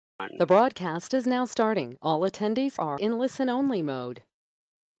The broadcast is now starting. All attendees are in listen-only mode.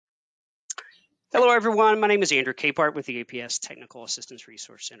 Hello, everyone. My name is Andrew Capehart with the APS Technical Assistance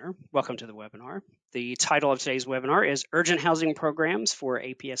Resource Center. Welcome to the webinar. The title of today's webinar is Urgent Housing Programs for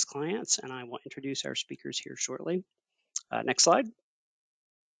APS Clients, and I will introduce our speakers here shortly. Next slide.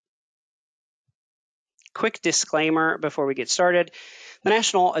 Quick disclaimer before we get started. The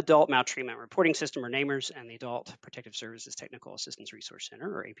National Adult Maltreatment Reporting System, or NAMERS, and the Adult Protective Services Technical Assistance Resource Center,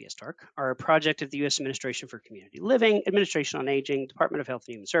 or APS TARC, are a project of the U.S. Administration for Community Living, Administration on Aging, Department of Health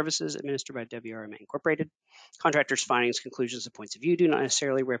and Human Services, administered by WRMA Incorporated. Contractors' findings, conclusions, and points of view do not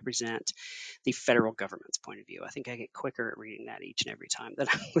necessarily represent the federal government's point of view. I think I get quicker at reading that each and every time that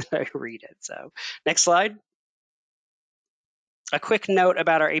I read it. So, next slide. A quick note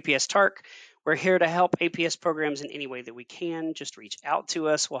about our APS TARC. We're here to help APS programs in any way that we can. Just reach out to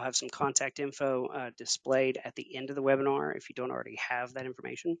us. We'll have some contact info displayed at the end of the webinar if you don't already have that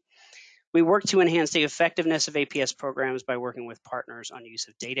information. We work to enhance the effectiveness of APS programs by working with partners on use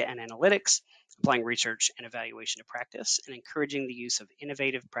of data and analytics, applying research and evaluation to practice, and encouraging the use of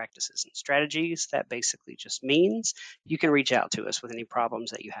innovative practices and strategies. That basically just means you can reach out to us with any problems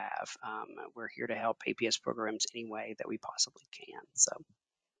that you have. We're here to help APS programs any way that we possibly can. So,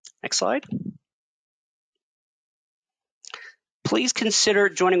 next slide. Please consider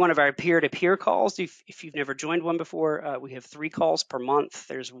joining one of our peer-to-peer calls. If you've never joined one before, we have 3 calls per month.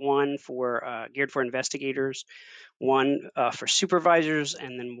 There's one for geared for investigators, one for supervisors,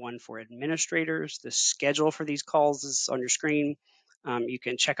 and then one for administrators. The schedule for these calls is on your screen. You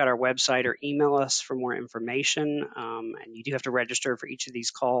can check out our website or email us for more information. And you do have to register for each of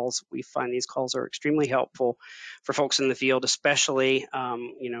these calls. We find these calls are extremely helpful for folks in the field, especially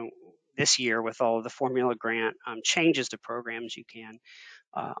this year with all of the formula grant changes to programs. You can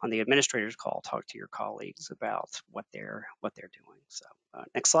on the administrator's call talk to your colleagues about what they're doing. So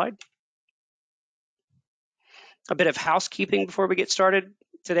next slide. A bit of housekeeping before we get started.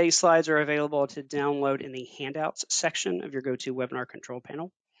 Today's slides are available to download in the handouts section of your GoToWebinar control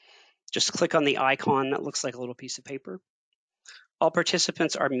panel. Just click on the icon that looks like a little piece of paper. All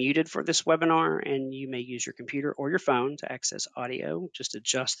participants are muted for this webinar, and you may use your computer or your phone to access audio. Just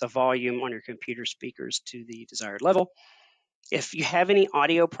adjust the volume on your computer speakers to the desired level. If you have any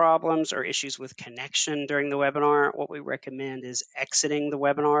audio problems or issues with connection during the webinar, what we recommend is exiting the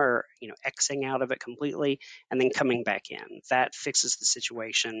webinar or Xing out of it completely and then coming back in. That fixes the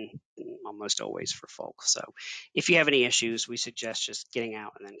situation almost always for folks. So if you have any issues, we suggest just getting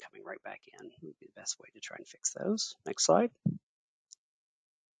out and then coming right back in would be the best way to try and fix those. Next slide.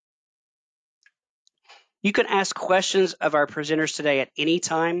 You can ask questions of our presenters today at any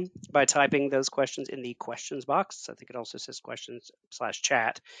time by typing those questions in the questions box. I think it also says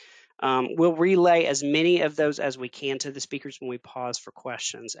questions/chat. We'll relay as many of those as we can to the speakers when we pause for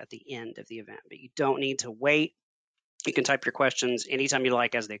questions at the end of the event, but you don't need to wait. You can type your questions anytime you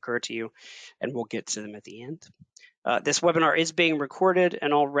like as they occur to you, and we'll get to them at the end. This webinar is being recorded,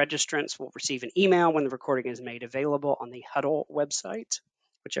 and all registrants will receive an email when the recording is made available on the Huddle website,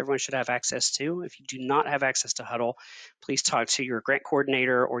 which everyone should have access to. If you do not have access to Huddle, please talk to your grant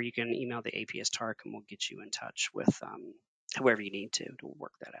coordinator, or you can email the APS TARC and we'll get you in touch with whoever you need to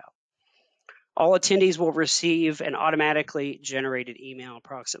work that out. All attendees will receive an automatically generated email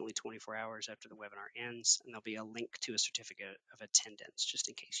approximately 24 hours after the webinar ends, and there'll be a link to a certificate of attendance just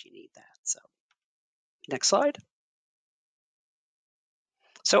in case you need that. So, next slide.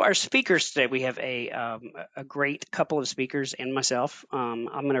 So our speakers today, we have a great couple of speakers and myself. I'm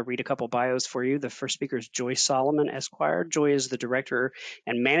going to read a couple bios for you. The first speaker is Joy Solomon, Esquire. Joy is the director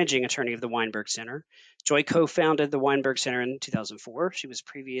and managing attorney of the Weinberg Center. Joy co-founded the Weinberg Center in 2004. She was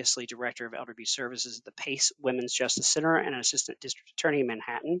previously director of elder abuse services at the Pace Women's Justice Center and an assistant district attorney in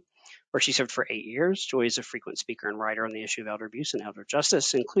Manhattan, where she served for 8 years. Joy is a frequent speaker and writer on the issue of elder abuse and elder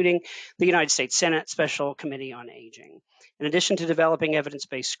justice, including the United States Senate Special Committee on Aging. In addition to developing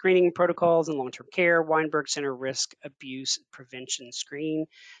evidence-based screening protocols in long-term care, Weinberg Center Risk Abuse Prevention Screen,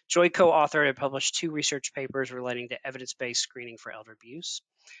 Joy co-authored and published 2 research papers relating to evidence-based screening for elder abuse.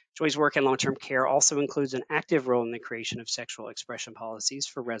 Joy's work in long-term care also includes an active role in the creation of sexual expression policies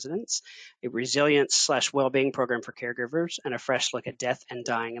for residents, a resilience/well-being program for caregivers, and a fresh look at death and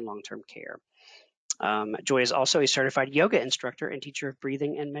dying in long-term care. Joy is also a certified yoga instructor and teacher of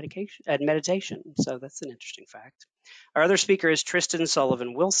breathing and meditation. So that's an interesting fact. Our other speaker is Tristan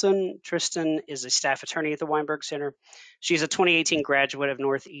Sullivan Wilson. Tristan is a staff attorney at the Weinberg Center. She's a 2018 graduate of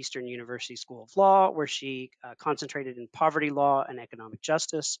Northeastern University School of Law, where she concentrated in poverty law and economic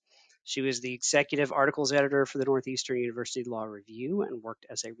justice. She was the executive articles editor for the Northeastern University Law Review and worked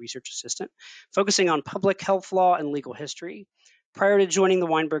as a research assistant, focusing on public health law and legal history. Prior to joining the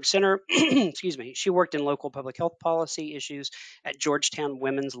Weinberg Center, excuse me, she worked in local public health policy issues at Georgetown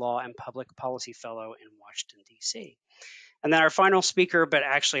Women's Law and Public Policy Fellow in Washington, D.C. And then our final speaker, but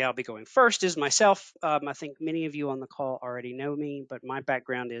actually I'll be going first, is myself. I think many of you on the call already know me, but my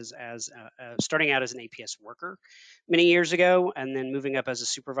background is as starting out as an APS worker many years ago, and then moving up as a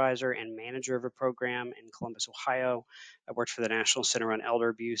supervisor and manager of a program in Columbus, Ohio. I worked for the National Center on Elder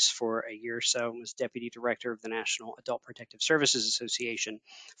Abuse for a year or so, and was deputy director of the National Adult Protective Services Association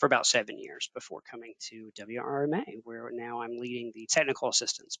for about 7 years before coming to WRMA, where now I'm leading the technical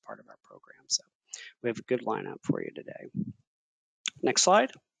assistance part of our program. So we have a good lineup for you today. Next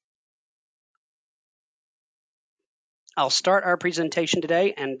slide. I'll start our presentation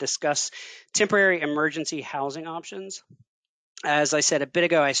today and discuss temporary emergency housing options. As I said a bit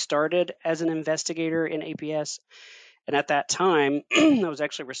ago, I started as an investigator in APS, and at that time, I was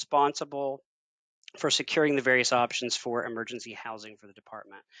actually responsible for securing the various options for emergency housing for the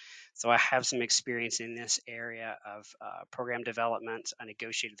department. So I have some experience in this area of program development. I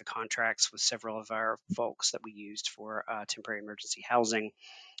negotiated the contracts with several of our folks that we used for temporary emergency housing,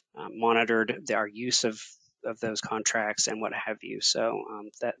 monitored our use of those contracts and what have you. So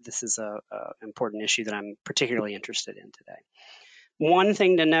that this is a important issue that I'm particularly interested in today. One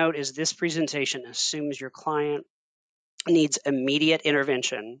thing to note is this presentation assumes your client needs immediate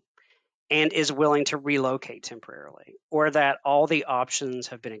intervention and is willing to relocate temporarily, or that all the options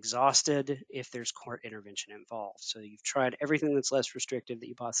have been exhausted if there's court intervention involved. So you've tried everything that's less restrictive that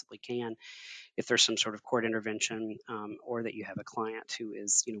you possibly can if there's some sort of court intervention, or that you have a client who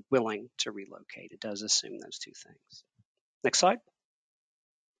is willing to relocate. It does assume those two things. Next slide.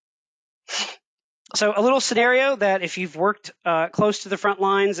 So a little scenario that if you've worked close to the front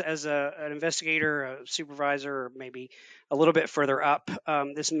lines as an investigator, a supervisor, or maybe a little bit further up,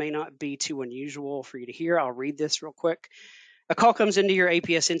 this may not be too unusual for you to hear. I'll read this real quick. A call comes into your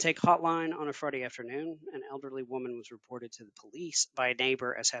APS intake hotline on a Friday afternoon. An elderly woman was reported to the police by a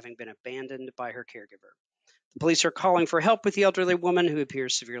neighbor as having been abandoned by her caregiver. The police are calling for help with the elderly woman who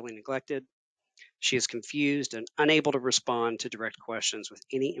appears severely neglected. She is confused and unable to respond to direct questions with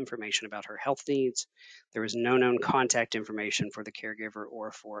any information about her health needs. There is no known contact information for the caregiver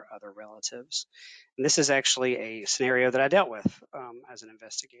or for other relatives. And this is actually a scenario that I dealt with as an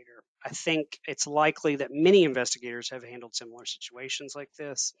investigator. I think it's likely that many investigators have handled similar situations like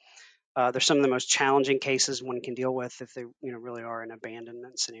this. They're some of the most challenging cases one can deal with if they really are an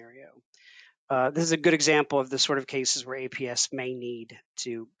abandonment scenario. This is a good example of the sort of cases where APS may need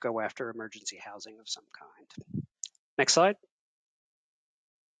to go after emergency housing of some kind. Next slide.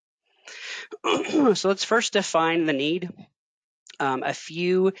 So let's first define the need. A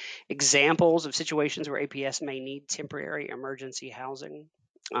few examples of situations where APS may need temporary emergency housing,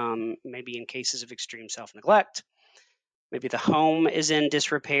 maybe in cases of extreme self-neglect. Maybe the home is in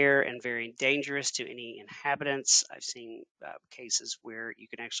disrepair and very dangerous to any inhabitants. I've seen cases where you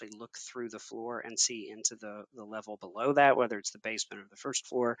can actually look through the floor and see into the level below that, whether it's the basement or the first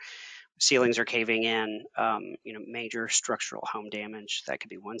floor. Ceilings are caving in, major structural home damage. That could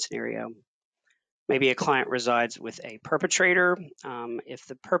be one scenario. Maybe a client resides with a perpetrator. If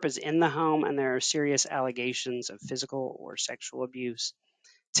the perp is in the home and there are serious allegations of physical or sexual abuse,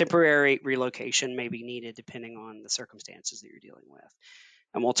 temporary relocation may be needed depending on the circumstances that you're dealing with.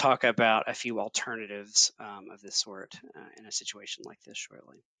 And we'll talk about a few alternatives of this sort in a situation like this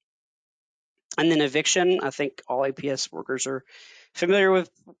shortly. And then eviction. I think all APS workers are familiar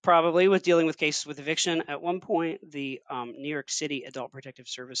probably with dealing with cases with eviction. At one point, the New York City Adult Protective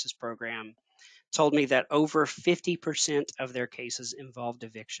Services Program told me that over 50% of their cases involved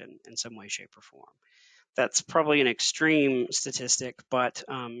eviction in some way, shape, or form. That's probably an extreme statistic, but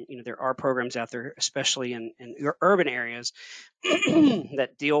there are programs out there, especially in urban areas,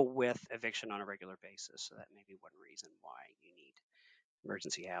 that deal with eviction on a regular basis. So that may be one reason why you need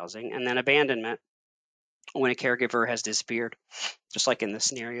emergency housing. And then abandonment, when a caregiver has disappeared, just like in the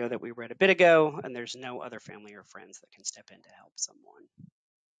scenario that we read a bit ago, and there's no other family or friends that can step in to help someone.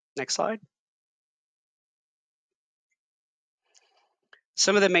 Next slide.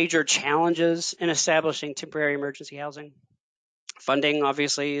 Some of the major challenges in establishing temporary emergency housing. Funding,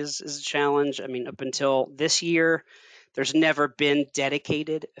 obviously, is a challenge. I mean, up until this year, there's never been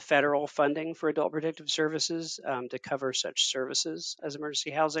dedicated federal funding for adult protective services to cover such services as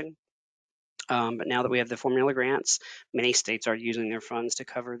emergency housing. But now that we have the formula grants, many states are using their funds to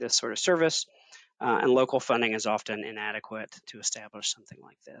cover this sort of service, and local funding is often inadequate to establish something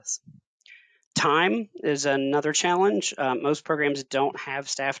like this. Time is another challenge. Most programs don't have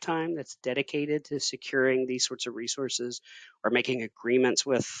staff time that's dedicated to securing these sorts of resources or making agreements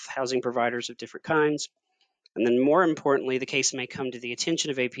with housing providers of different kinds. And then more importantly, the case may come to the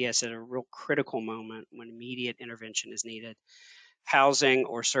attention of APS at a real critical moment when immediate intervention is needed. Housing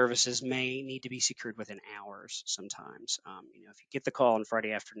or services may need to be secured within hours sometimes. If you get the call on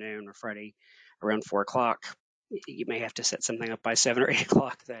Friday afternoon or Friday around 4 o'clock, you may have to set something up by 7 or 8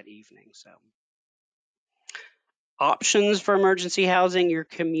 o'clock that evening. So options for emergency housing: your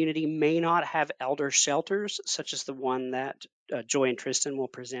community may not have elder shelters, such as the one that Joy and Tristan will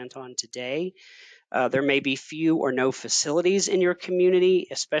present on today. There may be few or no facilities in your community,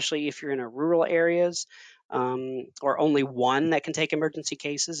 especially if you're in rural areas, or only one that can take emergency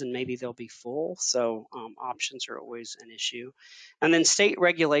cases, and maybe they'll be full. So options are always an issue. And then state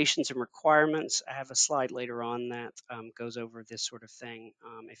regulations and requirements. I have a slide later on that goes over this sort of thing.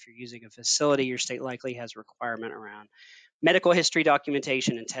 If you're using a facility, your state likely has a requirement around medical history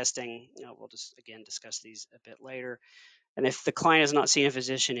documentation and testing. We'll just again discuss these a bit later. And if the client has not seen a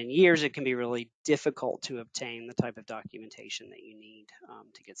physician in years, it can be really difficult to obtain the type of documentation that you need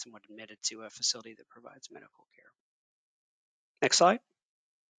to get someone admitted to a facility that provides medical care. Next slide.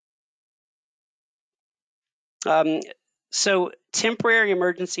 So temporary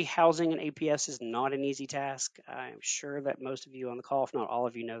emergency housing in APS is not an easy task. I'm sure that most of you on the call, if not all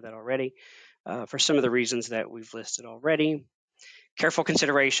of you, know that already, for some of the reasons that we've listed already. Careful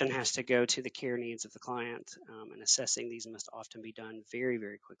consideration has to go to the care needs of the client, and assessing these must often be done very,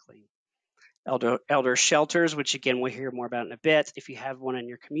 very quickly. Elder shelters, which again we'll hear more about in a bit. If you have one in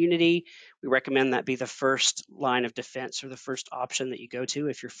your community, we recommend that be the first line of defense or the first option that you go to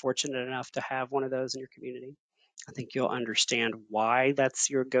if you're fortunate enough to have one of those in your community. I think you'll understand why that's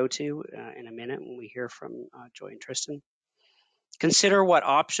your go-to in a minute when we hear from Joy and Tristan. Consider what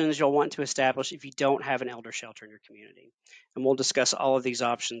options you'll want to establish if you don't have an elder shelter in your community. And we'll discuss all of these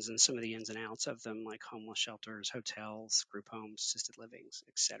options and some of the ins and outs of them, like homeless shelters, hotels, group homes, assisted livings,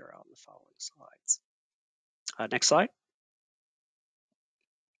 etc., on the following slides. Next slide.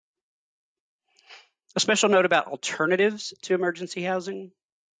 A special note about alternatives to emergency housing.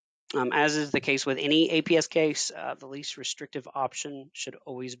 As is the case with any APS case, the least restrictive option should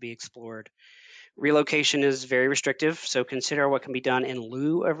always be explored. Relocation is very restrictive, so consider what can be done in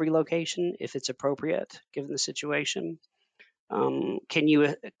lieu of relocation if it's appropriate given the situation. Can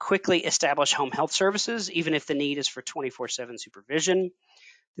you quickly establish home health services, even if the need is for 24/7 supervision?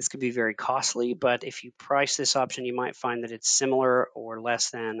 This could be very costly, but if you price this option, you might find that it's similar or less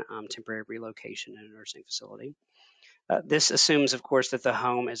than temporary relocation in a nursing facility. This assumes, of course, that the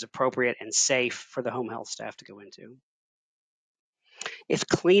home is appropriate and safe for the home health staff to go into. If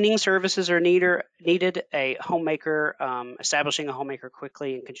cleaning services are needed, a homemaker, establishing a homemaker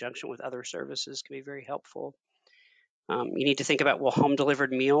quickly in conjunction with other services can be very helpful. You need to think about, will home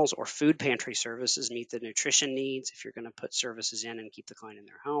delivered meals or food pantry services meet the nutrition needs if you're going to put services in and keep the client in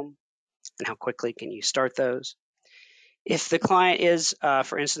their home? And how quickly can you start those? If the client is,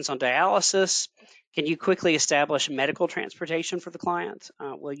 for instance, on dialysis, can you quickly establish medical transportation for the client?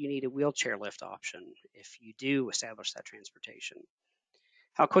 Will you need a wheelchair lift option if you do establish that transportation?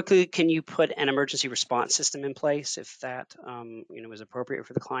 How quickly can you put an emergency response system in place if that is appropriate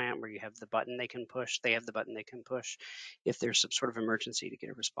for the client, where you have the button they can push, they have the button they can push if there's some sort of emergency to get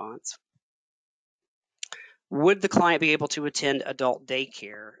a response? Would the client be able to attend adult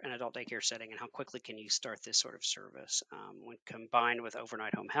daycare, an adult daycare setting, and how quickly can you start this sort of service? When combined with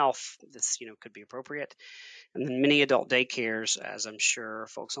overnight home health, this could be appropriate. And then many adult daycares, as I'm sure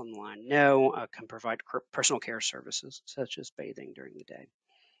folks on the line know, can provide personal care services such as bathing during the day.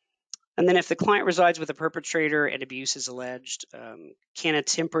 And then if the client resides with a perpetrator and abuse is alleged, can a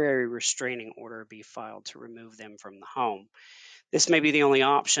temporary restraining order be filed to remove them from the home? This may be the only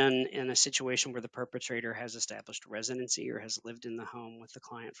option in a situation where the perpetrator has established residency or has lived in the home with the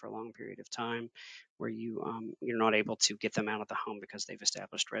client for a long period of time, where you're not able to get them out of the home because they've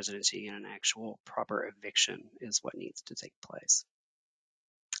established residency, and an actual proper eviction is what needs to take place.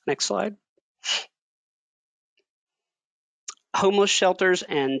 Next slide. Homeless shelters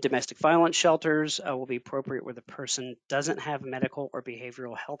and domestic violence shelters will be appropriate where the person doesn't have medical or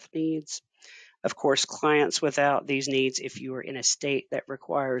behavioral health needs. Of course, clients without these needs, if you are in a state that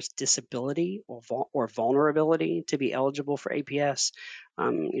requires disability or vulnerability to be eligible for APS,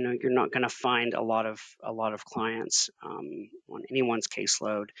 you're not going to find a lot of clients on anyone's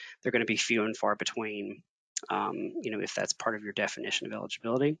caseload. They're going to be few and far between, if that's part of your definition of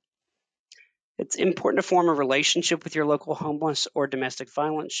eligibility. It's important to form a relationship with your local homeless or domestic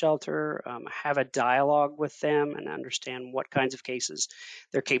violence shelter, have a dialogue with them and understand what kinds of cases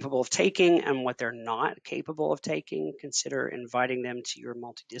they're capable of taking and what they're not capable of taking. Consider inviting them to your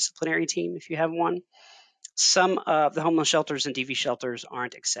multidisciplinary team if you have one. Some of the homeless shelters and DV shelters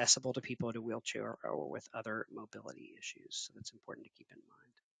aren't accessible to people in a wheelchair or with other mobility issues, so that's important to keep in mind.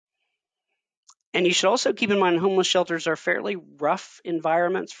 And you should also keep in mind homeless shelters are fairly rough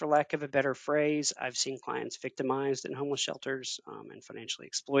environments, for lack of a better phrase. I've seen clients victimized in homeless shelters and financially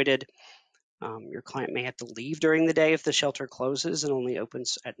exploited. Your client may have to leave during the day if the shelter closes and only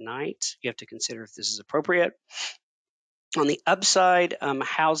opens at night. You have to consider if this is appropriate. On the upside,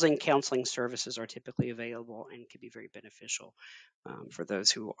 housing counseling services are typically available and can be very beneficial for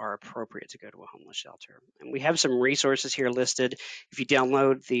those who are appropriate to go to a homeless shelter. And we have some resources here listed. If you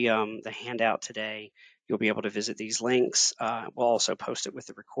download the handout today, you'll be able to visit these links. We'll also post it with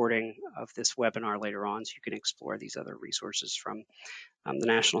the recording of this webinar later on, so you can explore these other resources from the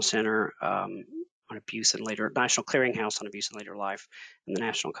National Center on Abuse and Later, National Clearinghouse on Abuse and Later Life, and the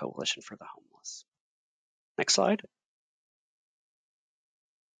National Coalition for the Homeless. Next slide.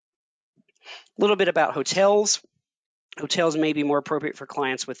 A little bit about hotels. Hotels may be more appropriate for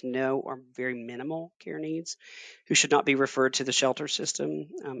clients with no or very minimal care needs who should not be referred to the shelter system.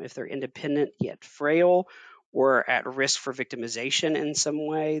 If they're independent yet frail or at risk for victimization in some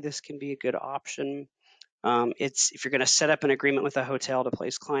way, this can be a good option. If you're going to set up an agreement with a hotel to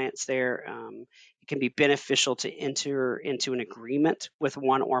place clients there, it can be beneficial to enter into an agreement with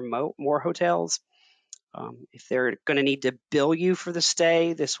one or more hotels. If they're going to need to bill you for the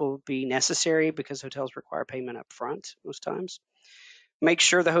stay, this will be necessary because hotels require payment up front most times. Make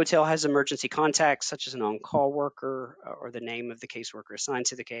sure the hotel has emergency contacts, such as an on-call worker or the name of the caseworker assigned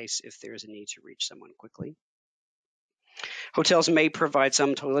to the case if there is a need to reach someone quickly. Hotels may provide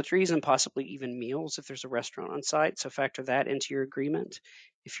some toiletries and possibly even meals if there's a restaurant on site, so factor that into your agreement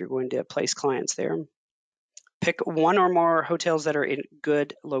if you're going to place clients there. Pick one or more hotels that are in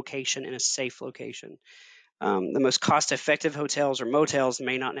good location, in a safe location. The most cost-effective hotels or motels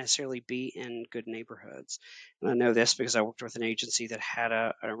may not necessarily be in good neighborhoods. And I know this because I worked with an agency that had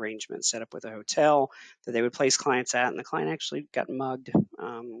an arrangement set up with a hotel that they would place clients at, and the client actually got mugged,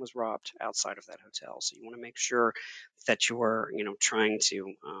 was robbed outside of that hotel. So you want to make sure that you're, trying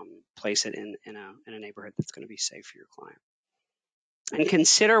to place it in a neighborhood that's going to be safe for your client. And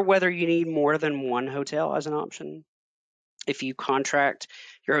consider whether you need more than one hotel as an option. If you contract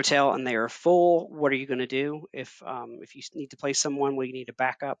your hotel and they are full, what are you going to do? If you need to place someone, will you need a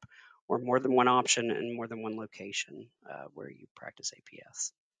backup or more than one option and more than one location where you practice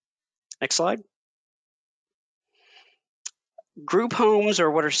APS? Next slide. Group homes, or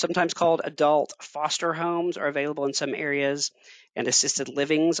what are sometimes called adult foster homes, are available in some areas, and assisted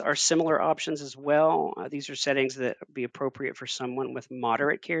livings are similar options as well. These are settings that would be appropriate for someone with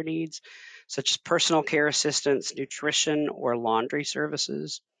moderate care needs, such as personal care assistance, nutrition, or laundry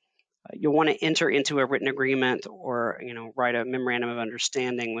services. You'll want to enter into a written agreement or write a memorandum of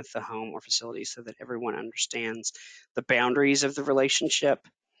understanding with the home or facility so that everyone understands the boundaries of the relationship.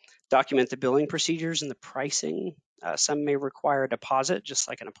 Document the billing procedures and the pricing. Some may require a deposit, just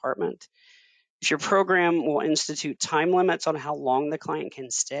like an apartment. If your program will institute time limits on how long the client can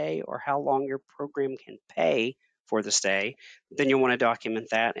stay or how long your program can pay for the stay, then you'll want to document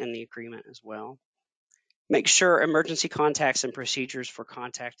that in the agreement as well. Make sure emergency contacts and procedures for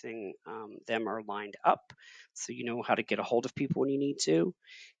contacting them are lined up so you know how to get a hold of people when you need to.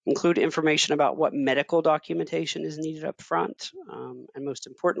 Include information about what medical documentation is needed up front. And most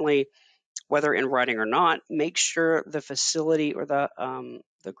importantly, whether in writing or not, make sure the facility or the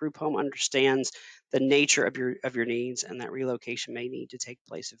group home understands the nature of your needs, and that relocation may need to take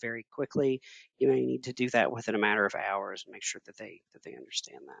place very quickly. You may need to do that within a matter of hours and make sure that they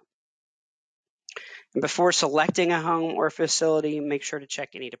understand that. And before selecting a home or facility, make sure to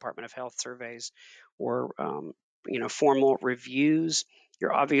check any Department of Health surveys or formal reviews.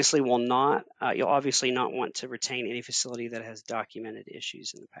 You'll obviously not want to retain any facility that has documented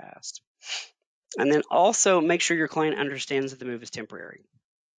issues in the past. And then also make sure your client understands that the move is temporary.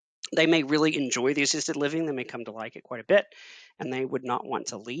 They may really enjoy the assisted living. They may come to like it quite a bit, and they would not want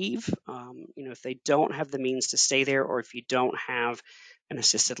to leave. If they don't have the means to stay there, or if you don't have an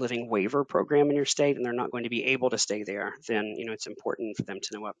assisted living waiver program in your state and they're not going to be able to stay there, then it's important for them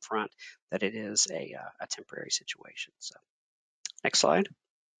to know up front that it is a temporary situation. So, next slide.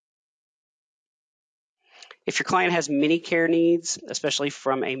 If your client has many care needs, especially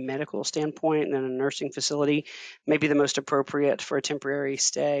from a medical standpoint, then a nursing facility may be the most appropriate for a temporary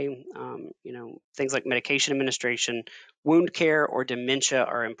stay. Things like medication administration, wound care, or dementia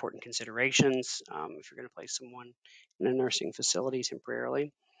are important considerations if you're going to place someone in a nursing facility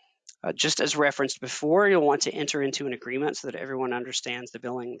temporarily. Just as referenced before, you'll want to enter into an agreement so that everyone understands the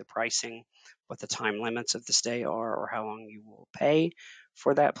billing, the pricing, what the time limits of the stay are, or how long you will pay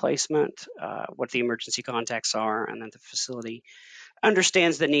for that placement, what the emergency contacts are, and then the facility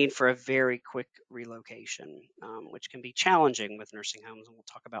understands the need for a very quick relocation, which can be challenging with nursing homes, and we'll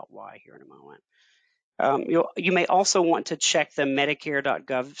talk about why here in a moment. You may also want to check the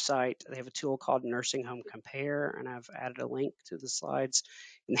Medicare.gov site. They have a tool called Nursing Home Compare, and I've added a link to the slides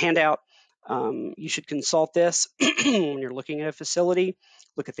in the handout. You should consult this when you're looking at a facility.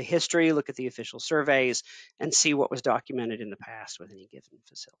 Look at the history, look at the official surveys, and see what was documented in the past with any given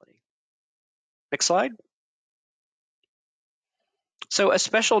facility. Next slide. So a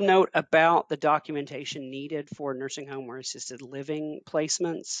special note about the documentation needed for nursing home or assisted living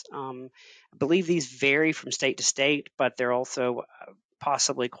placements. I believe these vary from state to state, but they're also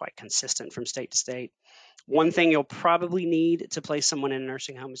possibly quite consistent from state to state. One thing you'll probably need to place someone in a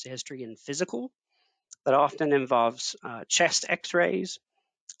nursing home is a history and physical. That often involves chest x-rays.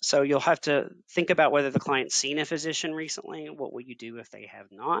 So you'll have to think about whether the client's seen a physician recently. What will you do if they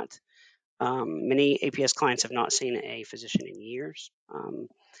have not? Many APS clients have not seen a physician in years. You'll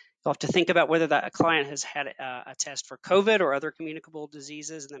have to think about whether that client has had a test for COVID or other communicable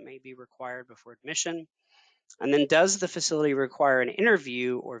diseases that may be required before admission. And then does the facility require an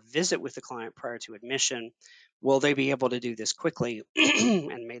interview or visit with the client prior to admission? Will they be able to do this quickly?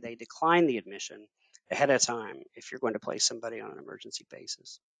 And may they decline the admission ahead of time if you're going to place somebody on an emergency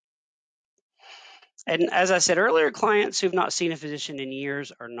basis? And as I said earlier, clients who've not seen a physician in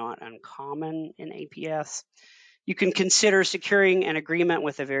years are not uncommon in APS. You can consider securing an agreement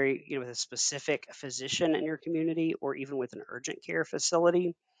with with a specific physician in your community, or even with an urgent care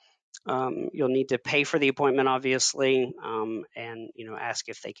facility. You'll need to pay for the appointment, obviously, and ask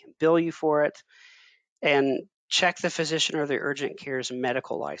if they can bill you for it, and check the physician or the urgent care's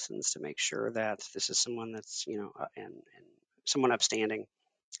medical license to make sure that this is someone that's and someone upstanding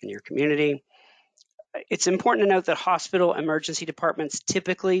in your community. It's important to note that hospital emergency departments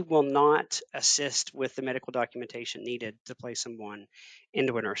typically will not assist with the medical documentation needed to place someone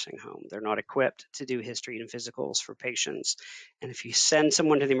into a nursing home. They're not equipped to do history and physicals for patients. And if you send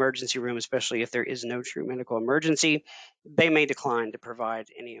someone to the emergency room, especially if there is no true medical emergency, they may decline to provide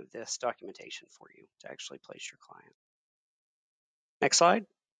any of this documentation for you to actually place your client. Next slide.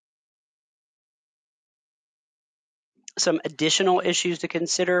 Some additional issues to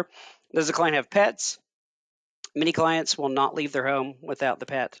consider. Does the client have pets? Many clients will not leave their home without the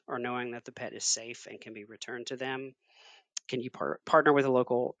pet or knowing that the pet is safe and can be returned to them. Can you partner with a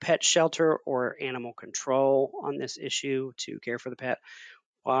local pet shelter or animal control on this issue to care for the pet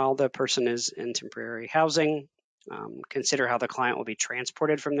while the person is in temporary housing? Consider how the client will be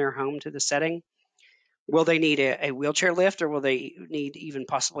transported from their home to the setting. Will they need a wheelchair lift, or will they need even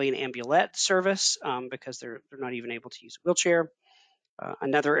possibly an ambulette service because they're not even able to use a wheelchair?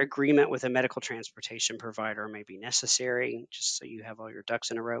 Another agreement with a medical transportation provider may be necessary, just so you have all your ducks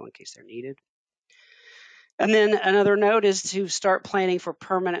in a row in case they're needed. And then another note is to start planning for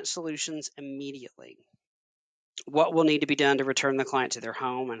permanent solutions immediately. What will need to be done to return the client to their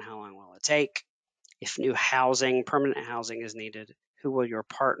home, and how long will it take? If new housing, permanent housing is needed, who will your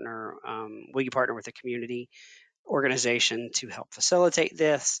partner, will you partner with a community organization to help facilitate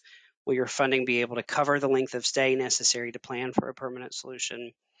this? Will your funding be able to cover the length of stay necessary to plan for a permanent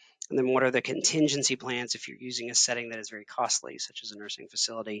solution? And then what are the contingency plans if you're using a setting that is very costly, such as a nursing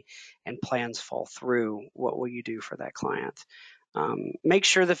facility, and plans fall through? What will you do for that client? Make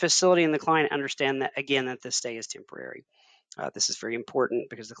sure the facility and the client understand that, again, that this stay is temporary. This is very important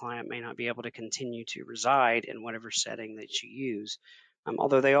because the client may not be able to continue to reside in whatever setting that you use,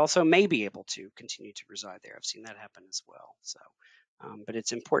 although they also may be able to continue to reside there. I've seen that happen as well. So, but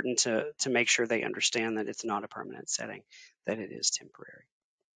it's important to make sure they understand that it's not a permanent setting, that it is temporary.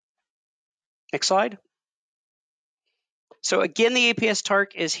 Next slide. So again, the APS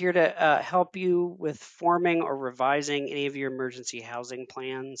TARC is here to help you with forming or revising any of your emergency housing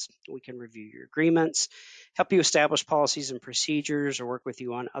plans. We can review your agreements, help you establish policies and procedures, or work with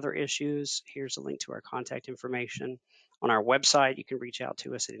you on other issues. Here's a link to our contact information on our website. You can reach out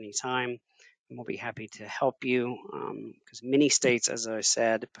to us at any time, and we'll be happy to help you because many states, as I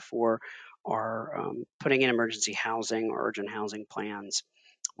said before, are putting in emergency housing or urgent housing plans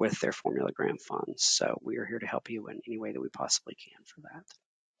with their formula grant funds. So we are here to help you in any way that we possibly can for that.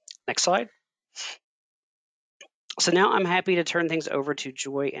 Next slide. So now I'm happy to turn things over to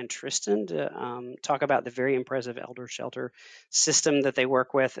Joy and Tristan to talk about the very impressive elder shelter system that they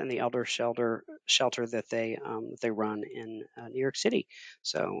work with and the elder shelter that they run in New York City.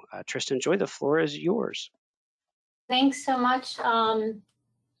 So Tristan, Joy, the floor is yours. Thanks so much.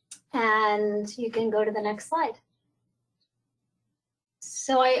 And you can go to the next slide.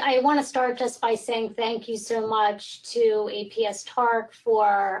 So I want to start just by saying thank you so much to APS TARC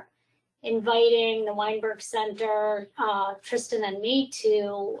for inviting the Weinberg Center, Tristan and me,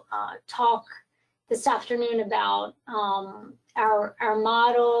 to talk this afternoon about our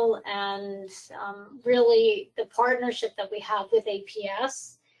model and really the partnership that we have with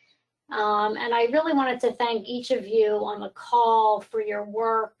APS. And I really wanted to thank each of you on the call for your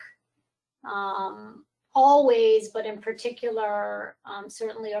work, always, but in particular,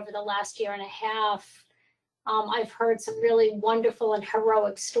 certainly over the last year and a half. I've heard some really wonderful and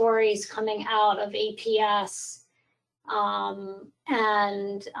heroic stories coming out of APS.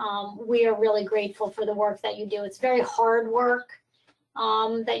 We are really grateful for the work that you do. It's very hard work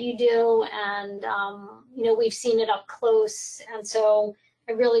that you do, and you know, we've seen it up close, and so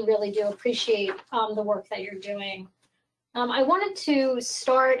I really, really do appreciate the work that you're doing. I wanted to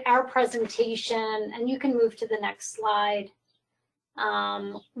start our presentation, and you can move to the next slide,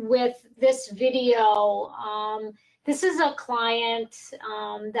 with this video. This is a client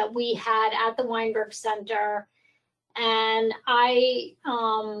that we had at the Weinberg Center, and I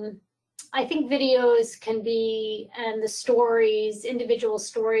think videos can be, and the stories, individual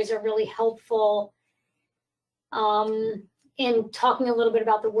stories, are really helpful in talking a little bit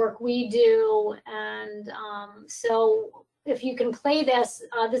about the work we do. And so if you can play this,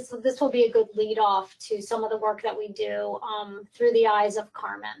 this will be a good lead off to some of the work that we do through the eyes of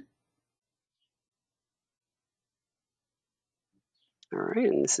Carmen. All right,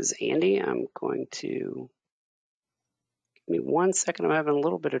 and this is Andy. I'm going to, give me 1 second. I'm having a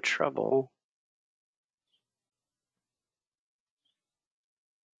little bit of trouble.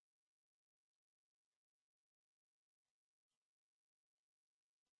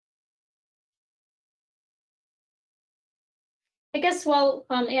 I guess, well,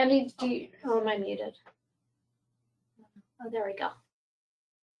 Andy, oh, am I muted? Oh, there we go.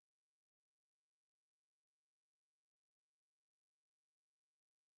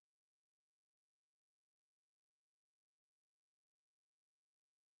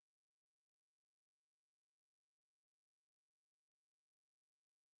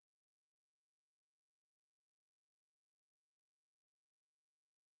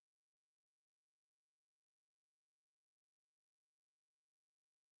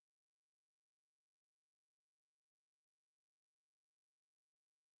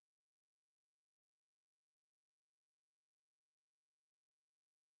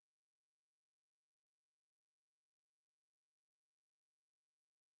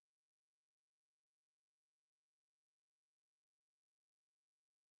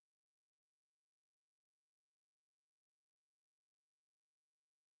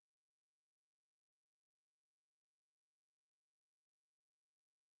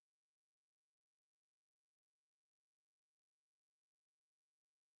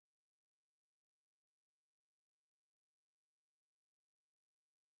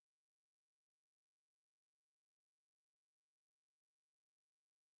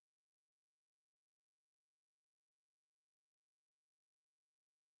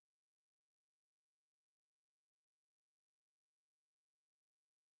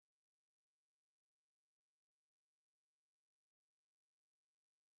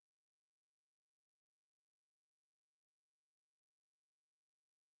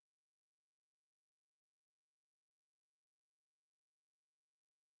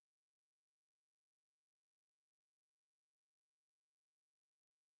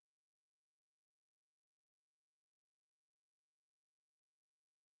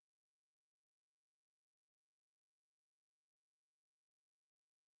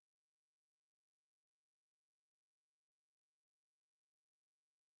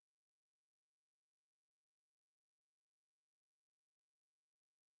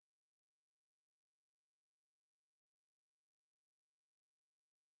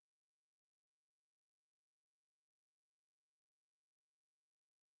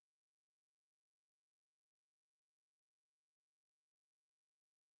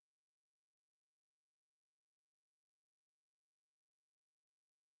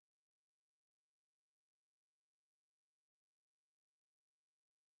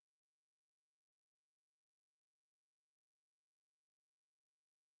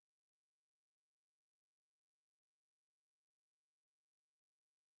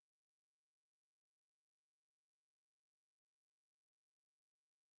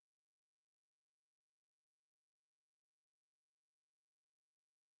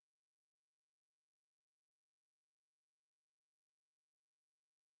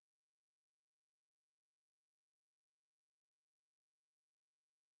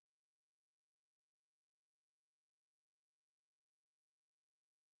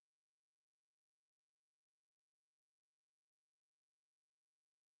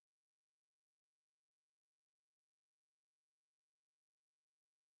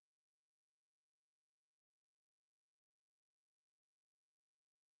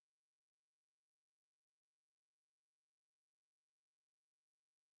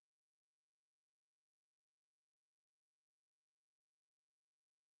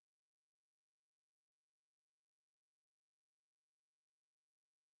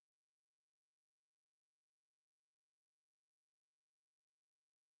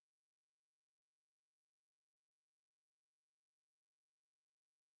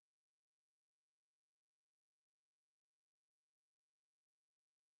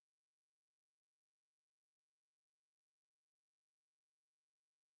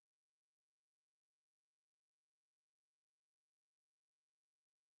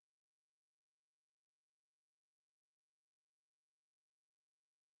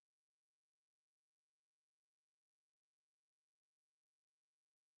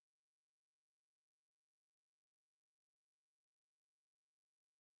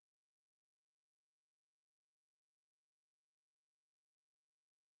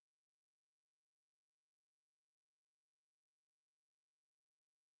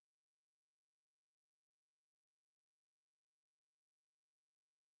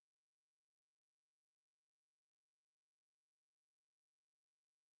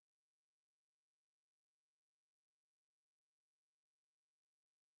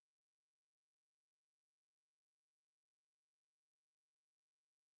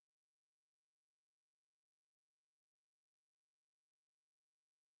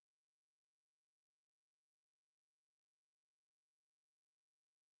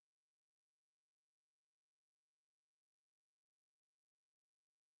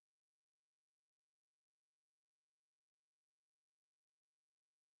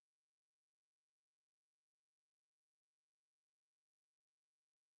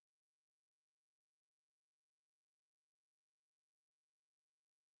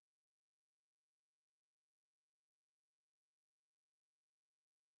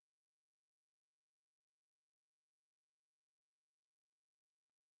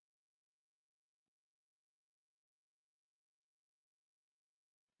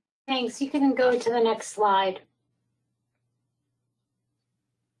 Thanks. You can go to the next slide.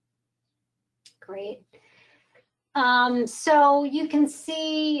 Great. So you can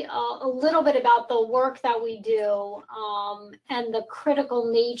see a little bit about the work that we do and the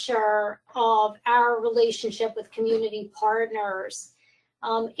critical nature of our relationship with community partners.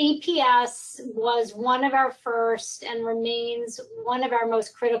 APS was one of our first and remains one of our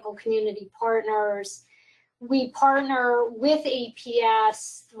most critical community partners. We partner with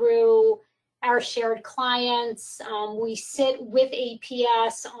APS through our shared clients. We sit with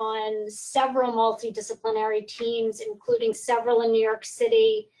APS on several multidisciplinary teams, including several in New York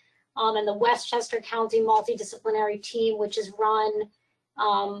City and the Westchester County multidisciplinary team, which is run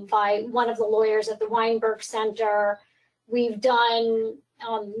by one of the lawyers at the Weinberg Center. We've done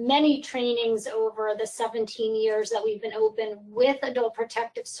many trainings over the 17 years that we've been open with Adult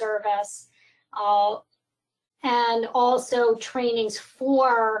Protective Service and also trainings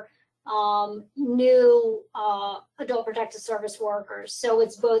for new Adult Protective Service workers. So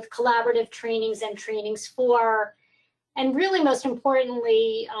it's both collaborative trainings and trainings for, and really most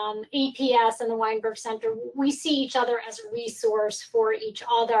importantly, APS and the Weinberg Center, we see each other as a resource for each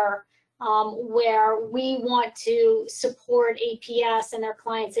other, where we want to support APS and their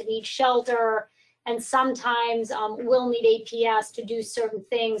clients that need shelter, and sometimes we'll need APS to do certain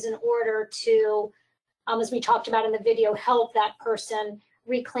things in order to, as we talked about in the video, help that person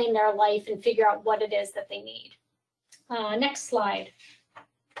reclaim their life and figure out what it is that they need. Next slide.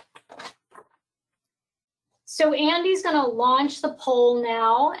 So Andy's going to launch the poll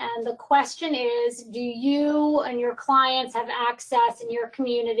now, and the question is, do you and your clients have access in your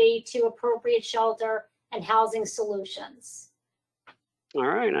community to appropriate shelter and housing solutions? All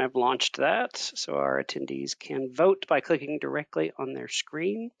right, I've launched that, so our attendees can vote by clicking directly on their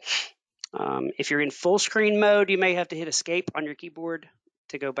screen. If you're in full screen mode, you may have to hit escape on your keyboard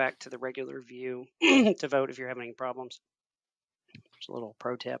to go back to the regular view to vote if you're having any problems. Just a little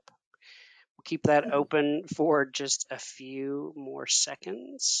pro tip. We'll keep that open for just a few more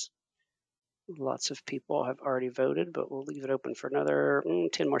seconds. Lots of people have already voted, but we'll leave it open for another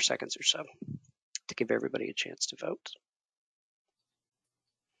 10 more seconds or so to give everybody a chance to vote.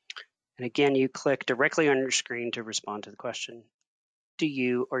 And again, you click directly on your screen to respond to the question. Do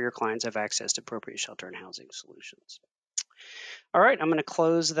you or your clients have access to appropriate shelter and housing solutions? All right, I'm going to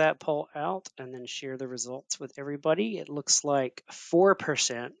close that poll out and then share the results with everybody. It looks like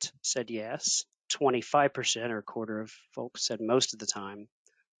 4% said yes, 25% or a quarter of folks said most of the time,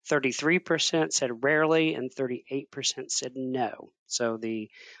 33% said rarely, and 38% said no. So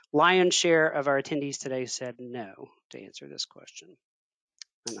the lion's share of our attendees today said no to answer this question.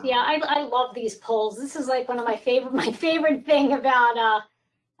 Yeah, I love these polls. This is like one of my favorite thing about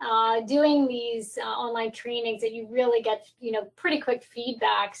doing these online trainings, that you really get, pretty quick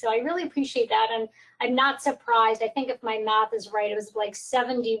feedback. So I really appreciate that. And I'm not surprised. I think if my math is right, it was like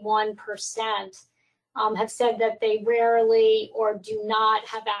 71% have said that they rarely or do not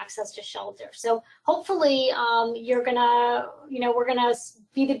have access to shelter. So hopefully we're gonna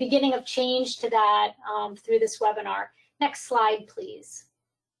be the beginning of change to that through this webinar. Next slide, please.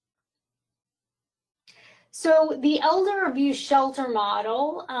 So the elder abuse shelter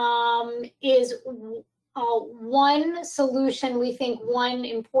model is one solution, we think one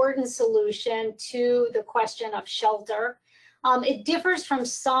important solution to the question of shelter. It differs from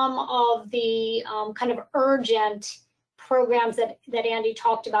some of the kind of urgent programs that Andy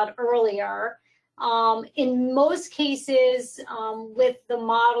talked about earlier. In most cases, with the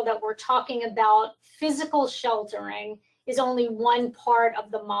model that we're talking about, physical sheltering is only one part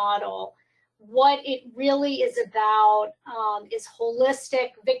of the model. What it really is about is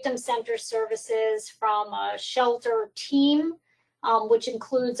holistic victim-centered services from a shelter team, which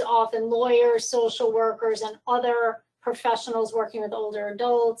includes often lawyers, social workers, and other professionals working with older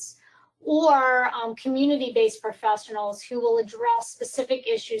adults, or community-based professionals who will address specific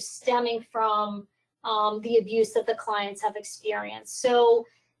issues stemming from the abuse that the clients have experienced. So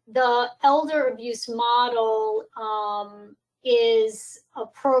the elder abuse model is a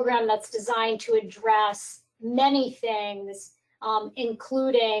program that's designed to address many things,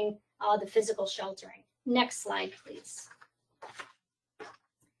 including the physical sheltering. Next slide, please.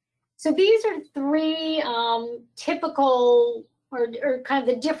 So these are three typical or kind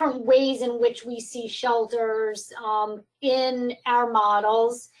of the different ways in which we see shelters in our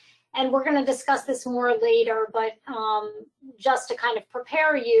models. And we're going to discuss this more later, but just to kind of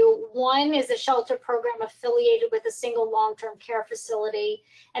prepare you, one is a shelter program affiliated with a single long-term care facility,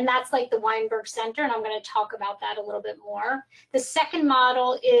 and that's like the Weinberg Center, and I'm going to talk about that a little bit more. The second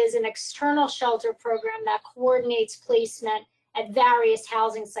model is an external shelter program that coordinates placement at various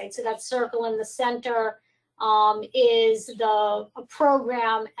housing sites. So that circle in the center is a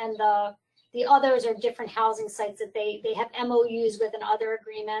program, and the others are different housing sites that they have MOUs with and other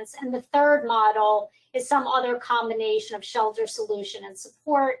agreements. And the third model is some other combination of shelter solution and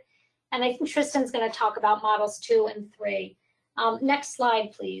support. And I think Tristan's going to talk about models 2 and 3. Next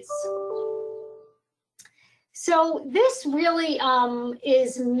slide, please. So this really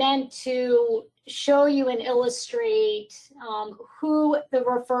is meant to show you and illustrate who the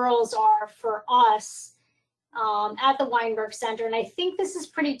referrals are for us at the Weinberg Center. And I think this is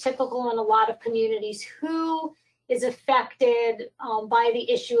pretty typical in a lot of communities who is affected by the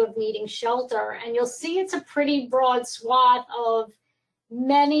issue of needing shelter. And you'll see it's a pretty broad swath of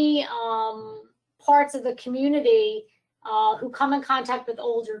many parts of the community who come in contact with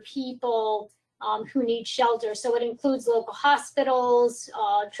older people who need shelter. So it includes local hospitals,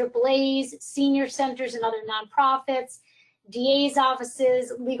 AAAs, senior centers and other nonprofits, DA's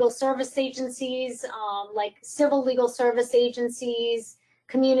offices, legal service agencies, like civil legal service agencies,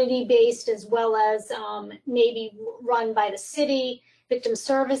 community-based as well as maybe run by the city, victim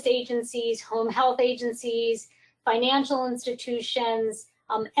service agencies, home health agencies, financial institutions,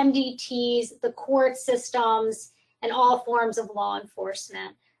 MDTs, the court systems, and all forms of law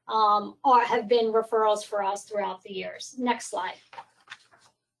enforcement have been referrals for us throughout the years. Next slide.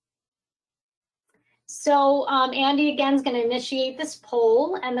 So Andy again is going to initiate this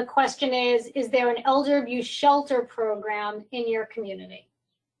poll, and the question is there an elder abuse shelter program in your community?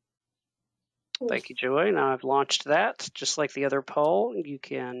 Thank you, Joy. Now I've launched that. Just like the other poll, you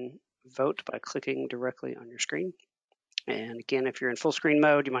can vote by clicking directly on your screen. And again, if you're in full screen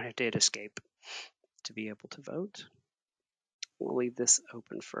mode, you might have to hit escape to be able to vote. We'll leave this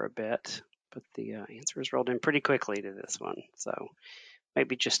open for a bit, but the answers rolled in pretty quickly to this one. So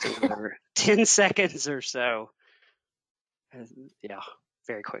maybe just another 10 seconds or so. Yeah,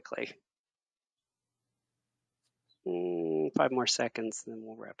 very quickly. 5 more seconds, then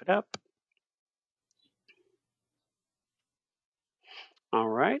we'll wrap it up. All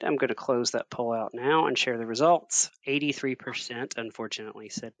right, I'm going to close that poll out now and share the results. 83% unfortunately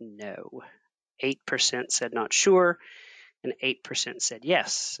said no. 8% said not sure, and 8% said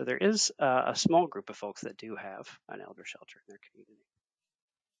yes. So there is a small group of folks that do have an elder shelter in their community.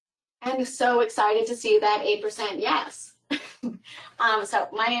 And so excited to see that 8% yes. So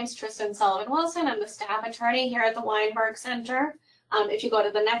my name's Tristan Sullivan-Wilson. I'm the staff attorney here at the Weinberg Center. If you go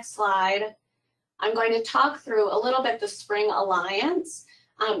to the next slide, I'm going to talk through a little bit the Spring Alliance.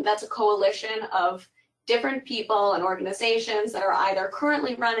 That's a coalition of different people and organizations that are either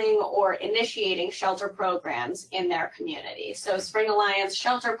currently running or initiating shelter programs in their community. So Spring Alliance,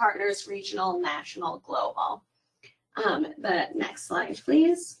 Shelter Partners, Regional, National, Global. The next slide,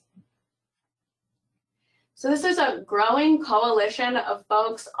 please. So this is a growing coalition of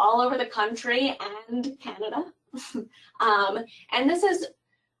folks all over the country and Canada. And this is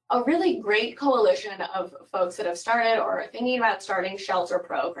a really great coalition of folks that have started or are thinking about starting shelter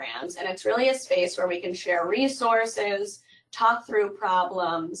programs. And it's really a space where we can share resources, talk through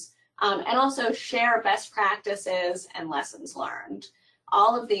problems, and also share best practices and lessons learned.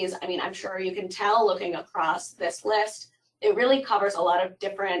 All of these, I mean, I'm sure you can tell looking across this list, it really covers a lot of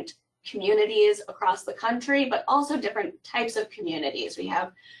different communities across the country, but also different types of communities. We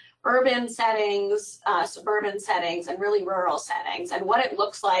have urban settings, suburban settings, and really rural settings. And what it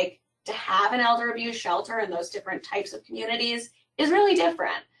looks like to have an elder abuse shelter in those different types of communities is really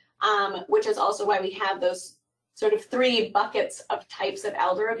different, which is also why we have those sort of 3 buckets of types of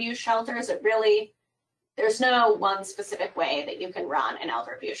elder abuse shelters. It really, there's no one specific way that you can run an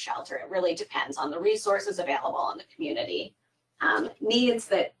elder abuse shelter. It really depends on the resources available in the community needs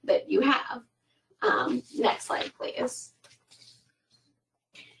that you have. Next slide, please.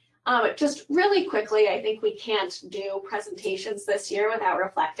 Just really quickly, I think we can't do presentations this year without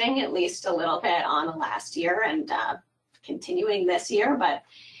reflecting at least a little bit on the last year and continuing this year. But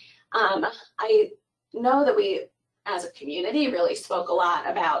I know that we, as a community, really spoke a lot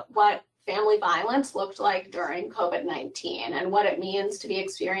about what family violence looked like during COVID-19 and what it means to be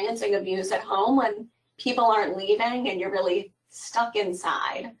experiencing abuse at home when people aren't leaving and you're really stuck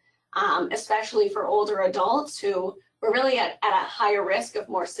inside, especially for older adults who were really at a higher risk of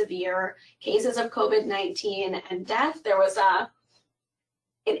more severe cases of COVID-19 and death. There was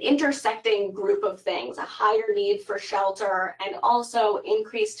an intersecting group of things, a higher need for shelter and also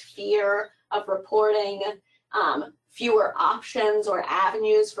increased fear of reporting, fewer options or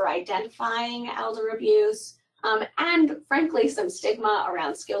avenues for identifying elder abuse, and frankly, some stigma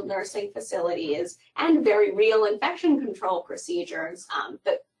around skilled nursing facilities and very real infection control procedures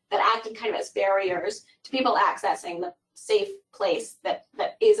that acted kind of as barriers to people accessing safe place that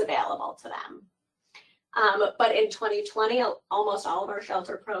is available to them. But in 2020, almost all of our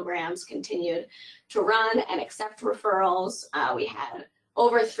shelter programs continued to run and accept referrals. We had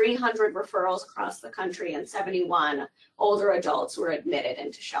over 300 referrals across the country, and 71 older adults were admitted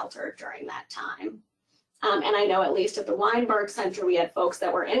into shelter during that time. And I know at least at the Weinberg Center, we had folks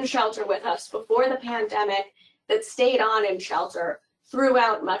that were in shelter with us before the pandemic that stayed on in shelter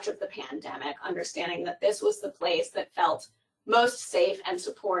throughout much of the pandemic, understanding that this was the place that felt most safe and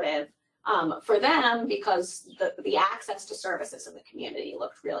supportive for them, because the access to services in the community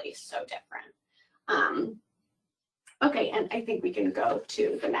looked really so different. Okay, and I think we can go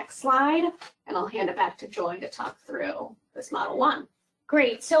to the next slide, and I'll hand it back to Joy to talk through this Model 1.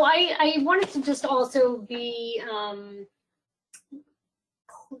 Great. So I wanted to just also be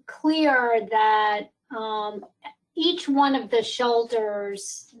clear that each one of the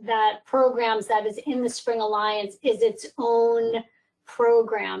shelters that programs that is in the Spring Alliance is its own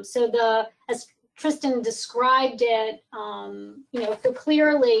program. So as Tristan described it, so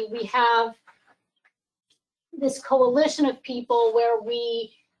clearly we have this coalition of people where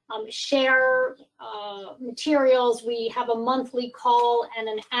we share materials. We have a monthly call and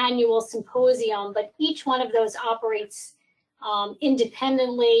an annual symposium, but each one of those operates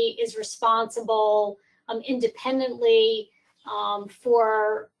independently, is responsible independently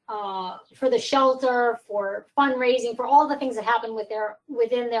for the shelter, for fundraising, for all the things that happen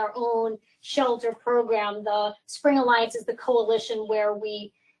within their own shelter program. The Spring Alliance is the coalition where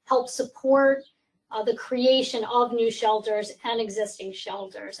we help support the creation of new shelters and existing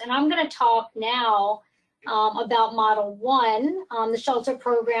shelters. And I'm going to talk now about Model 1, the shelter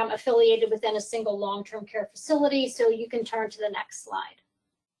program affiliated within a single long-term care facility. So you can turn to the next slide.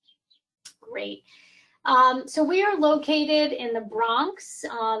 Great. So we are located in the Bronx,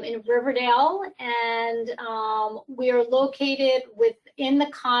 in Riverdale, and we are located within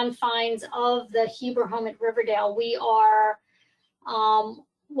the confines of the Heber home at Riverdale. We are,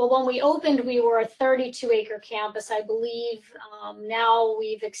 well, when we opened, we were a 32-acre campus, I believe. Now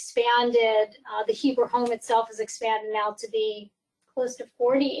we've expanded. The Heber home itself has expanded now to be close to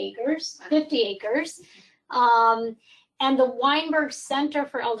 40 acres, 50 acres. And the Weinberg Center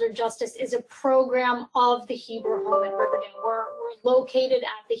for Elder Justice is a program of the Heber home in Riverdale. We're located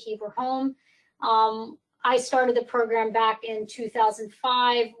at the Heber home. I started the program back in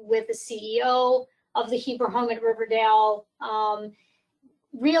 2005 with the CEO of the Heber home at Riverdale,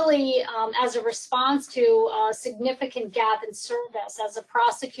 really as a response to a significant gap in service. As a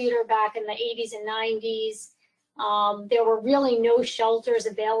prosecutor back in the 80s and 90s, there were really no shelters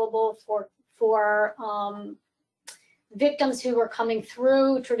available for victims who were coming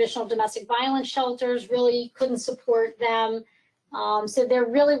through. Traditional domestic violence shelters really couldn't support them. So there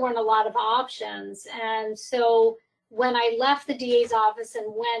really weren't a lot of options. And so when I left the DA's office and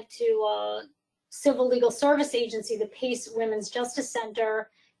went to a civil legal service agency, the PACE Women's Justice Center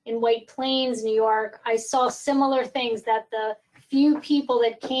in White Plains, New York, I saw similar things, that the few people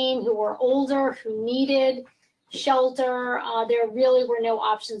that came who were older, who needed shelter, there really were no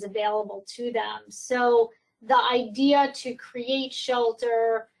options available to them. So the idea to create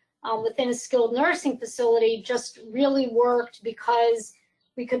shelter within a skilled nursing facility just really worked, because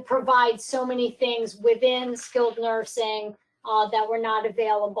we could provide so many things within skilled nursing that were not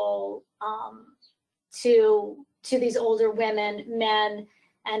available to these older women, men,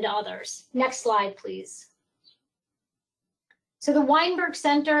 and others. Next slide, please. So the Weinberg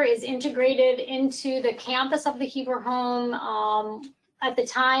Center is integrated into the campus of the Heber home. At the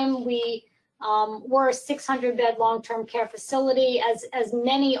time, we we're a 600-bed long-term care facility. As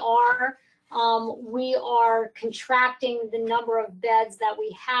many are, we are contracting the number of beds that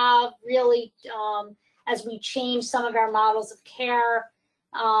we have, really, as we change some of our models of care.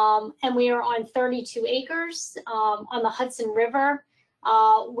 And we are on 32 acres on the Hudson River.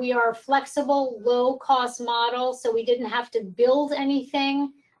 We are a flexible, low-cost model, so we didn't have to build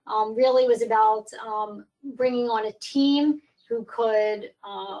anything. Really was about bringing on a team who could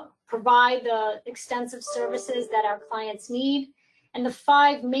provide the extensive services that our clients need. And the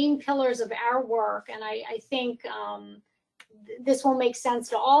 5 main pillars of our work, and I think this will make sense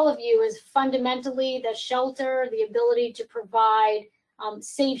to all of you, is fundamentally the shelter, the ability to provide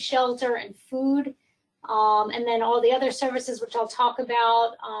safe shelter and food, and then all the other services which I'll talk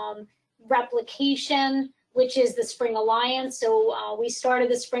about, replication, which is the Spring Alliance. So we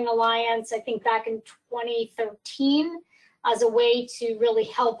started the Spring Alliance, I think, back in 2013 as a way to really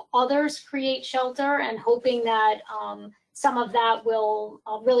help others create shelter, and hoping that some of that will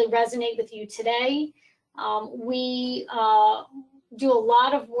really resonate with you today. We do a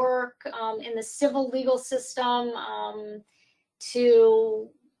lot of work in the civil legal system to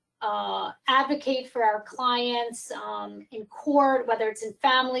advocate for our clients in court, whether it's in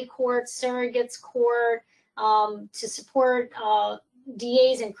family court, surrogates court, to support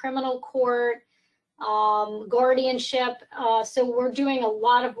DAs in criminal court, guardianship. So we're doing a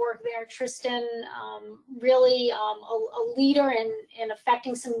lot of work there. Tristan, really a leader in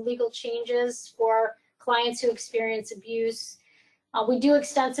affecting some legal changes for clients who experience abuse. We do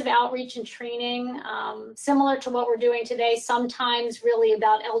extensive outreach and training, similar to what we're doing today, sometimes really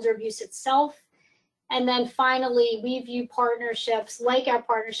about elder abuse itself. And then finally, we view partnerships like our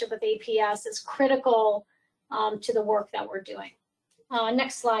partnership with APS as critical to the work that we're doing.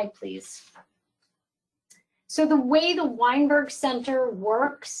 Next slide, please. So the way the Weinberg Center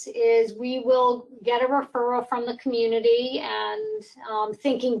works is we will get a referral from the community, and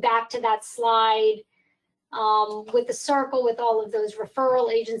thinking back to that slide, with the circle with all of those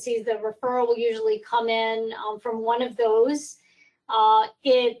referral agencies, the referral will usually come in from one of those.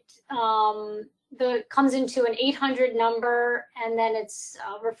 It comes into an 800 number, and then it's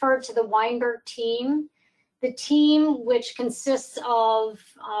referred to the Weinberg team. The team, which consists of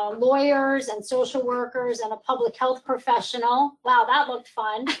lawyers and social workers and a public health professional. Wow, that looked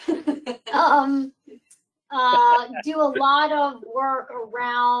fun. Do a lot of work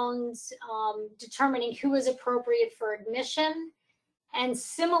around determining who is appropriate for admission. And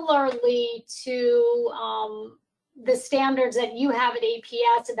similarly to the standards that you have at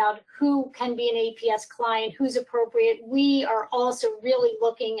APS about who can be an APS client, who's appropriate, we are also really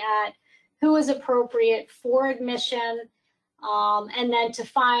looking at who is appropriate for admission, and then to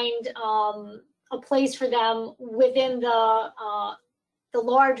find a place for them within the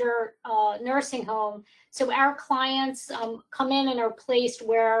larger nursing home. So our clients come in and are placed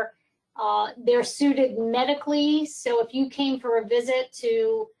where they're suited medically. So if you came for a visit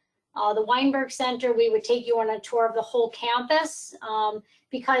to the Weinberg Center, we would take you on a tour of the whole campus,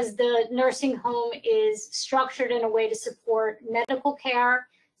 because the nursing home is structured in a way to support medical care.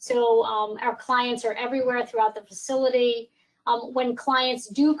 So our clients are everywhere throughout the facility. When clients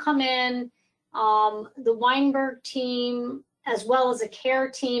do come in, the Weinberg team, as well as a care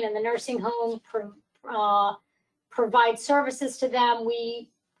team and the nursing home, provide services to them.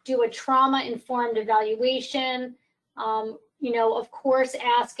 We do a trauma-informed evaluation, of course,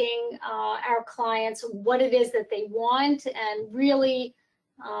 asking our clients what it is that they want, and really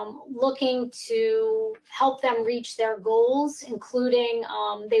looking to help them reach their goals, including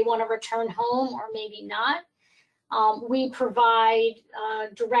they want to return home or maybe not. We provide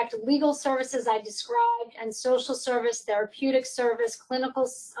direct legal services I described, and social service, therapeutic service, clinical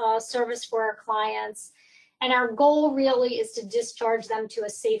service for our clients. And our goal really is to discharge them to a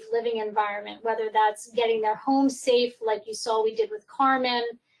safe living environment, whether that's getting their home safe, like you saw we did with Carmen,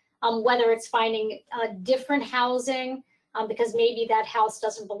 whether it's finding different housing, because maybe that house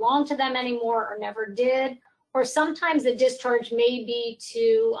doesn't belong to them anymore or never did. Or sometimes the discharge may be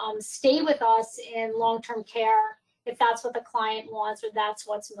to stay with us in long-term care if that's what the client wants or that's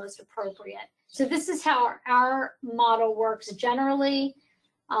what's most appropriate. So this is how our model works generally.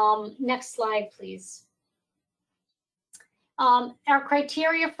 Next slide, please. Our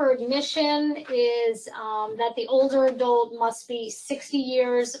criteria for admission is that the older adult must be 60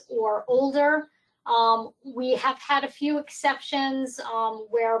 years or older. We have had a few exceptions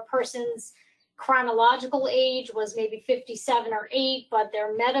where a person's chronological age was maybe 57 or 8, but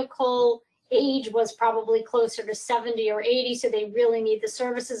their medical age was probably closer to 70 or 80, so they really need the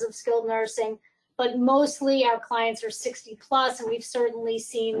services of skilled nursing. But mostly our clients are 60 plus, and we've certainly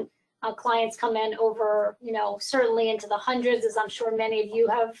seen clients come in over, certainly into the hundreds, as I'm sure many of you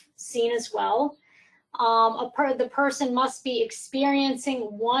have seen as well. The person must be experiencing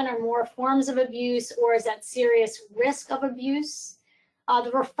one or more forms of abuse or is at serious risk of abuse.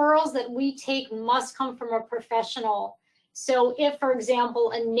 The referrals that we take must come from a professional. So if, for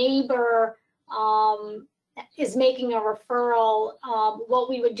example, a neighbor is making a referral, what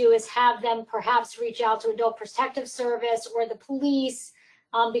we would do is have them perhaps reach out to Adult Protective Service or the police,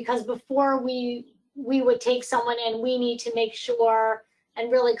 because before we would take someone in, we need to make sure and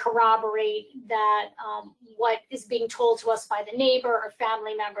really corroborate that what is being told to us by the neighbor or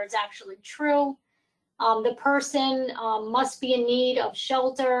family member is actually true. The person must be in need of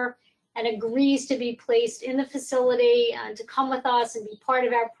shelter and agrees to be placed in the facility and to come with us and be part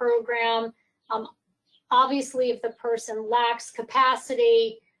of our program. Obviously, if the person lacks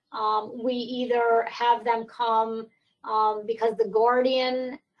capacity, we either have them come because the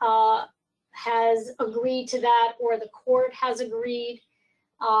guardian has agreed to that or the court has agreed.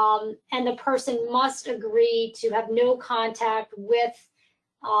 and the person must agree to have no contact with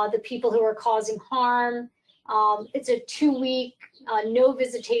the people who are causing harm. It's a 2-week no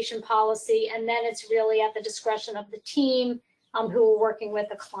visitation policy, and then it's really at the discretion of the team who are working with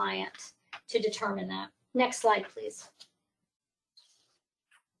the client to determine that. Next slide, please.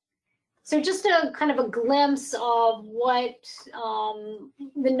 So just a kind of a glimpse of what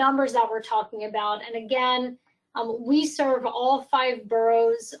the numbers that we're talking about. And again, we serve all 5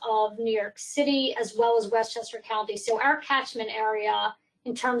 boroughs of New York City as well as Westchester County. So our catchment area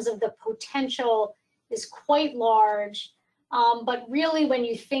in terms of the potential is quite large. But really, when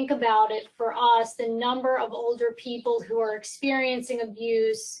you think about it, for us, the number of older people who are experiencing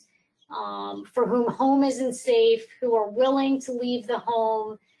abuse, for whom home isn't safe, who are willing to leave the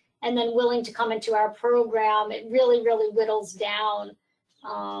home, and then willing to come into our program, it really, really whittles down.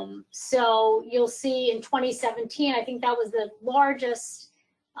 So you'll see in 2017, I think that was the largest,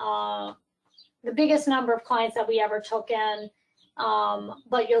 the biggest number of clients that we ever took in.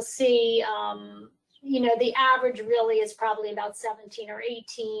 But you'll see, you know, the average really is probably about 17 or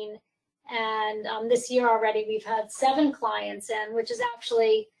 18. And this year already, we've had 7 clients in, which is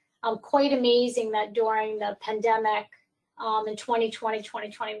actually quite amazing that during the pandemic, in 2020,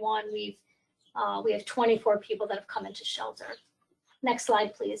 2021, we have 24 people that have come into shelter. Next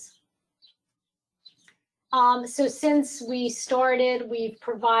slide, please. So since we started, we've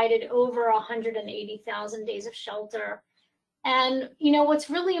provided over 180,000 days of shelter. And you know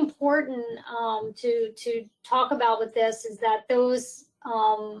what's really important to talk about with this is that those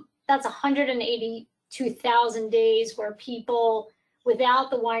that's 182,000 days where people without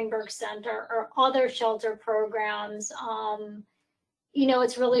the Weinberg Center or other shelter programs, you know,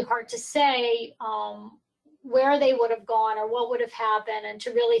 it's really hard to say where they would have gone or what would have happened, and to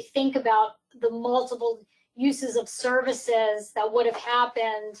really think about the multiple uses of services that would have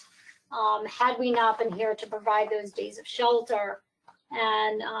happened had we not been here to provide those days of shelter.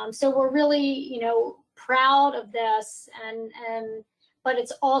 And so we're really, you know, proud of this, but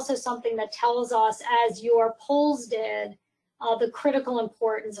it's also something that tells us, as your polls did, the critical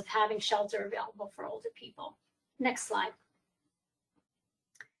importance of having shelter available for older people. Next slide.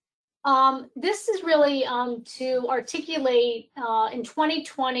 This is really to articulate in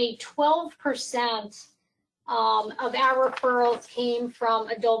 2020, 12% of our referrals came from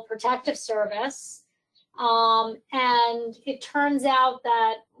Adult Protective Service. And it turns out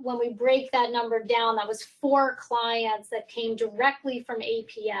that when we break that number down, that was 4 clients that came directly from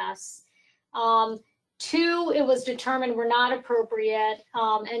APS. 2, it was determined were not appropriate,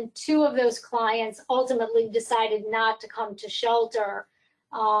 and 2 of those clients ultimately decided not to come to shelter.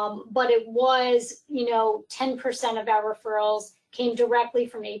 But it was, you know, 10% of our referrals came directly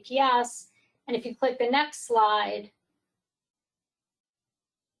from APS. And if you click the next slide,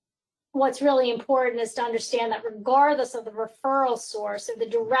 what's really important is to understand that regardless of the referral source, of the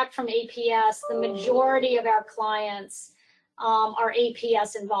direct from APS, the majority of our clients are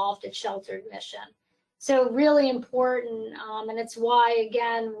APS involved at shelter admission. So really important, and it's why,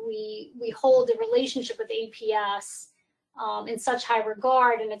 again, we hold a relationship with APS in such high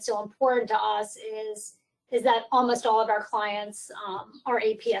regard, and it's so important to us is that almost all of our clients are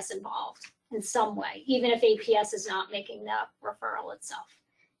APS involved in some way, even if APS is not making the referral itself.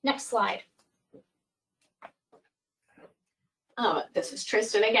 Next slide. This is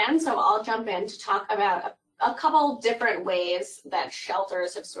Tristan again, so I'll jump in to talk about a couple different ways that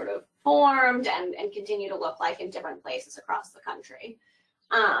shelters have sort of formed and continue to look like in different places across the country.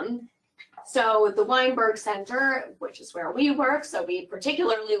 So the Weinberg Center, which is where we work, so we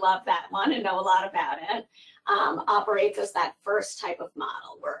particularly love that one and know a lot about it, operates as that first type of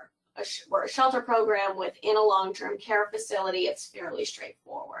model. We're a shelter program within a long-term care facility. It's fairly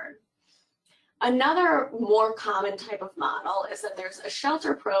straightforward. Another more common type of model is that there's a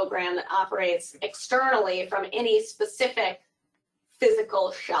shelter program that operates externally from any specific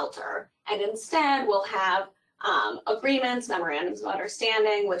physical shelter, and instead we'll have agreements, memorandums of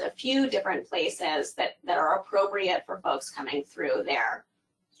understanding with a few different places that are appropriate for folks coming through their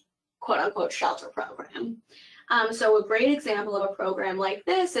quote-unquote shelter program. So a great example of a program like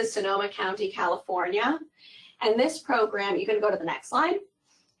this is Sonoma County, California. And this program, you can go to the next slide.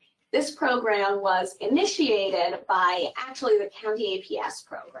 This program was initiated by actually the county APS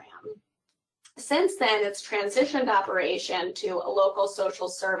program. Since then, it's transitioned operation to a local social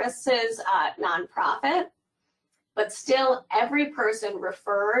services nonprofit, but still every person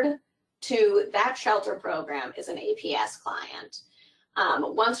referred to that shelter program is an APS client.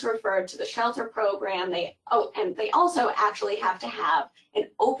 Once referred to the shelter program, they also actually have to have an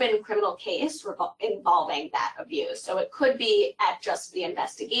open criminal case involving that abuse. So it could be at just the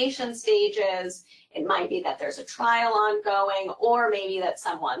investigation stages. It might be that there's a trial ongoing, or maybe that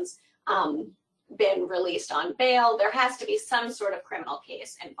someone's been released on bail. There has to be some sort of criminal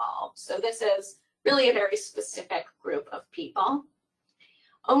case involved. So this is really a very specific group of people.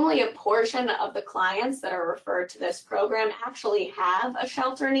 Only a portion of the clients that are referred to this program actually have a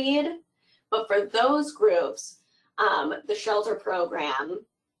shelter need, but for those groups, the shelter program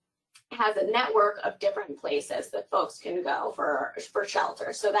has a network of different places that folks can go for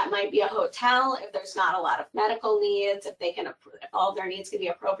shelter. So that might be a hotel if there's not a lot of medical needs, if all of their needs can be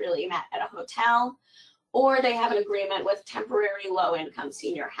appropriately met at a hotel, or they have an agreement with temporary low-income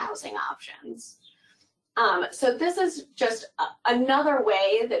senior housing options. So this is just another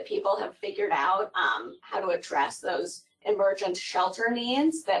way that people have figured out how to address those emergent shelter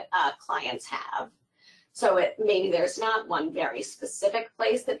needs that clients have. So maybe there's not one very specific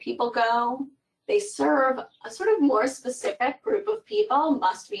place that people go. They serve a sort of more specific group of people,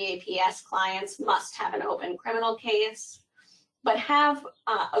 must be APS clients, must have an open criminal case, but have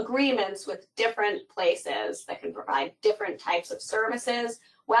agreements with different places that can provide different types of services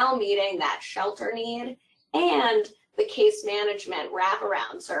while meeting that shelter need and the case management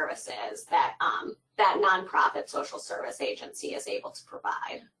wraparound services that that nonprofit social service agency is able to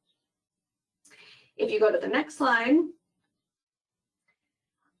provide. If you go to the next slide,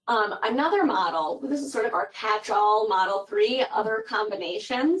 another model, this is sort of our catch-all model 3, other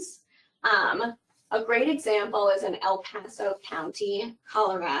combinations. A great example is in El Paso County,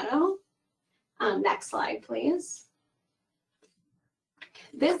 Colorado. Next slide, please.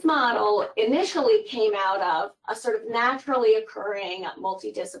 This model initially came out of a sort of naturally occurring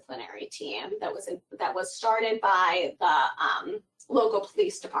multidisciplinary team that was started by the local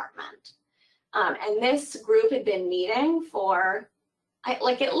police department. And this group had been meeting for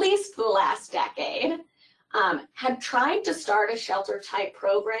like at least the last decade, had tried to start a shelter type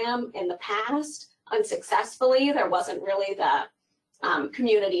program in the past unsuccessfully. There wasn't really the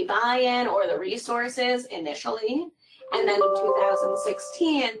community buy-in or the resources initially. And then in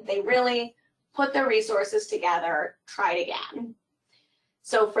 2016, they really put their resources together, tried again.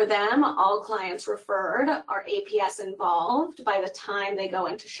 So for them, all clients referred are APS involved by the time they go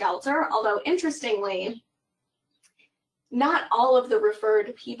into shelter, although interestingly, not all of the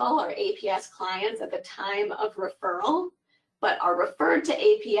referred people are APS clients at the time of referral, but are referred to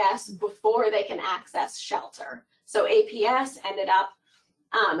APS before they can access shelter. So APS ended up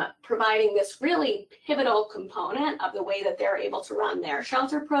providing this really pivotal component of the way that they're able to run their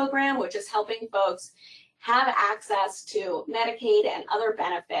shelter program, which is helping folks have access to Medicaid and other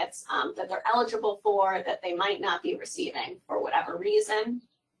benefits that they're eligible for that they might not be receiving for whatever reason.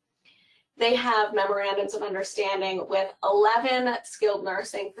 They have memorandums of understanding with 11 skilled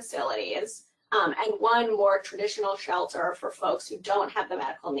nursing facilities and one more traditional shelter for folks who don't have the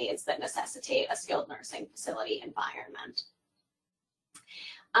medical needs that necessitate a skilled nursing facility environment.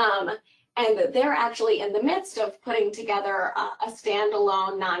 And they're actually in the midst of putting together a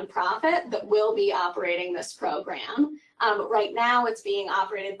standalone nonprofit that will be operating this program. Right now, it's being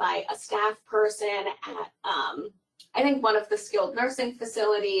operated by a staff person at, I think, one of the skilled nursing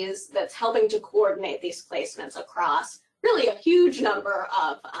facilities that's helping to coordinate these placements across really a huge number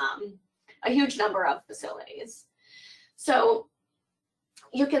of facilities. So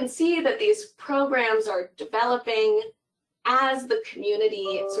you can see that these programs are developing as the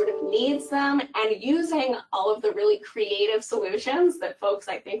community sort of needs them and using all of the really creative solutions that folks,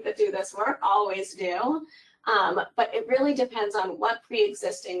 I think, that do this work always do. But it really depends on what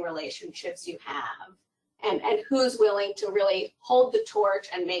pre-existing relationships you have and who's willing to really hold the torch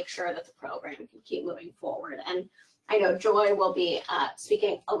and make sure that the program can keep moving forward. And I know Joy will be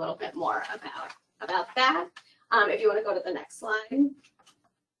speaking a little bit more about that. If you want to go to the next slide.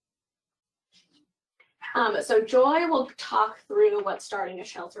 So Joy will talk through what starting a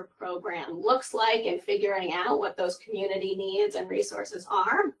shelter program looks like and figuring out what those community needs and resources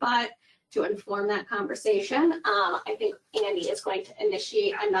are. But to inform that conversation, I think Andy is going to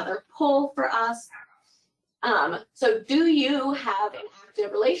initiate another poll for us. So do you have an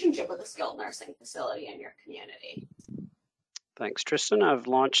active relationship with a skilled nursing facility in your community? Thanks, Tristan. I've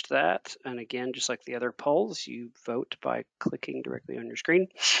launched that. And again, just like the other polls, you vote by clicking directly on your screen.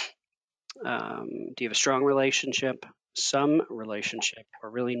 Do you have a strong relationship, some relationship, or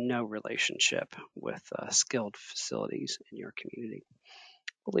really no relationship with skilled facilities in your community?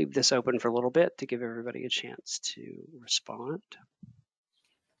 We'll leave this open for a little bit to give everybody a chance to respond.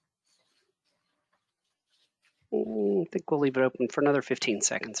 I think we'll leave it open for another 15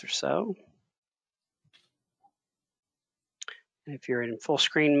 seconds or so. If you're in full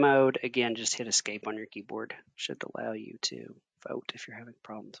screen mode, again, just hit escape on your keyboard. Should allow you to vote if you're having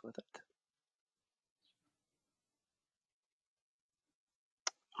problems with it.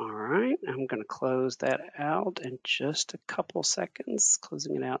 All right, I'm going to close that out in just a couple seconds,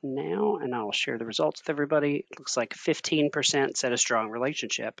 closing it out now, and I'll share the results with everybody. It looks like 15% said a strong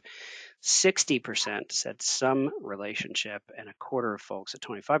relationship, 60% said some relationship, and a quarter of folks at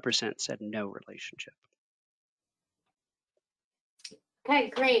 25% said no relationship. Okay,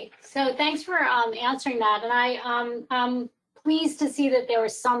 great. So thanks for answering that. And I'm pleased to see that there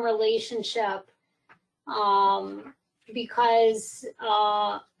was some relationship because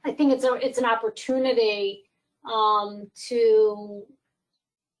I think it's an opportunity to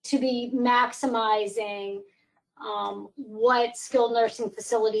be maximizing what skilled nursing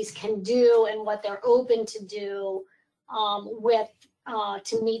facilities can do and what they're open to do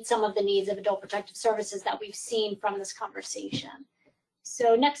to meet some of the needs of adult protective services that we've seen from this conversation.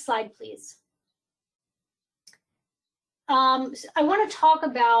 So next slide, please. I want to talk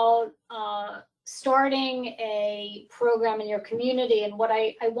about starting a program in your community, and what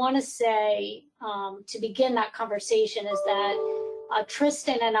I want to say to begin that conversation is that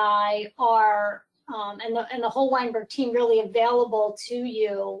Tristan and I are, and the whole Weinberg team, really available to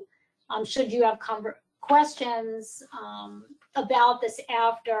you should you have questions about this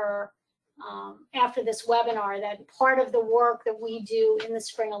after this webinar. That part of the work that we do in the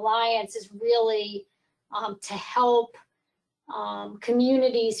Spring Alliance is really to help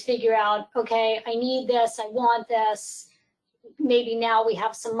communities figure out, okay, I need this, I want this, maybe now we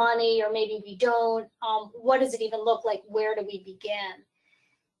have some money or maybe we don't. What does it even look like? Where do we begin?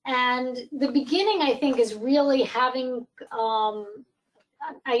 And the beginning, I think, is really having,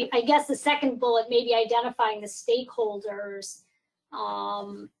 I guess the second bullet, maybe identifying the stakeholders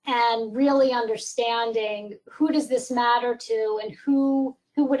and really understanding who does this matter to and who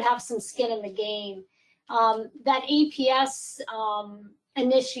would have some skin in the game. That APS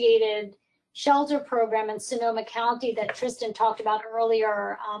initiated shelter program in Sonoma County that Tristan talked about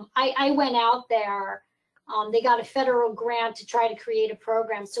earlier, I went out there. They got a federal grant to try to create a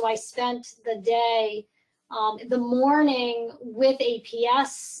program. So I spent the day, the morning with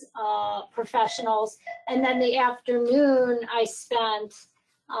APS professionals, and then the afternoon I spent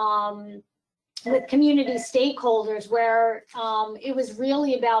with community stakeholders, where it was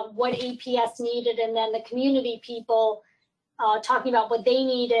really about what APS needed, and then the community people talking about what they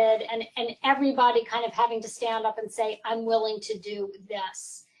needed, and everybody kind of having to stand up and say, I'm willing to do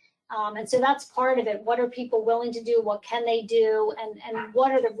this. And so that's part of it. What are people willing to do? What can they do? And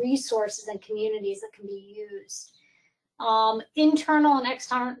what are the resources and communities that can be used? Internal and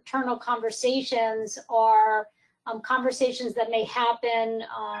external conversations are conversations that may happen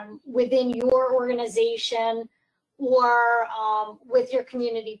within your organization or with your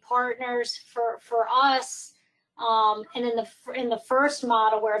community partners. For us, and in the first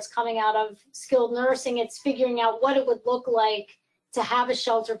model, where it's coming out of skilled nursing, it's figuring out what it would look like to have a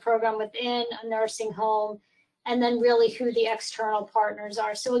shelter program within a nursing home, and then really who the external partners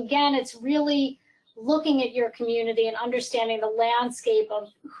are. So again, it's really looking at your community and understanding the landscape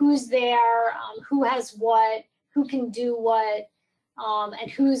of who's there, who has what, who can do what,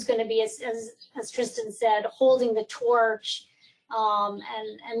 and who's going to be, as Tristan said, holding the torch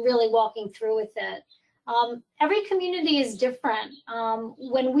and really walking through with it. Every community is different.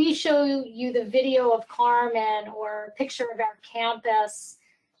 When we show you the video of Carmen or a picture of our campus,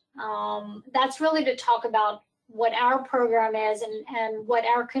 that's really to talk about what our program is and what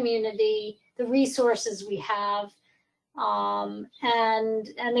our community, the resources we have. And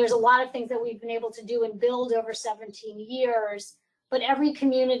there's a lot of things that we've been able to do and build over 17 years, but every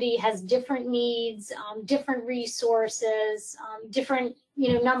community has different needs, different resources, different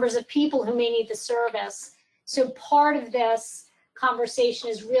numbers of people who may need the service. So part of this conversation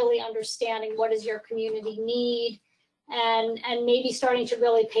is really understanding what does your community need, and maybe starting to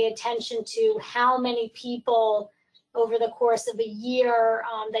really pay attention to how many people over the course of a year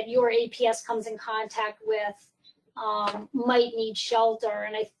that your APS comes in contact with might need shelter.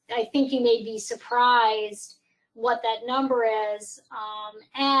 And I think you may be surprised what that number is.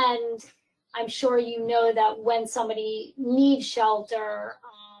 And I'm sure you know that when somebody needs shelter,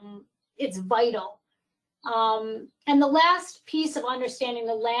 it's vital. And the last piece of understanding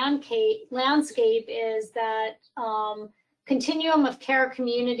the landscape is that continuum of care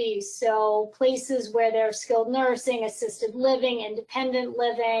communities, so places where there's skilled nursing, assisted living, independent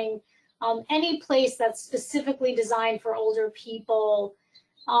living, any place that's specifically designed for older people,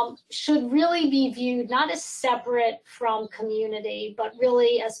 should really be viewed not as separate from community, but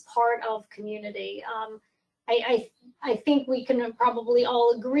really as part of community. I think we can probably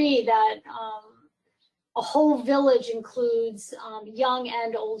all agree that a whole village includes young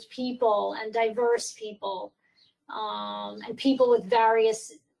and old people and diverse people, and people with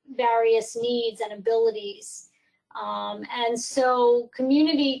various needs and abilities. And so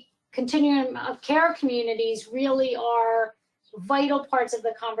continuum of care communities really are vital parts of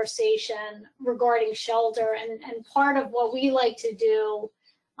the conversation regarding shelter, and part of what we like to do,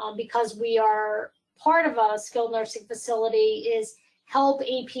 because we are part of a skilled nursing facility, is help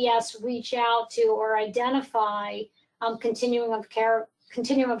APS reach out to or identify continuum of care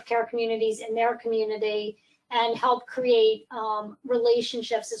communities in their community, and help create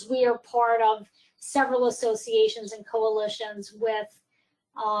relationships, as we are part of several associations and coalitions with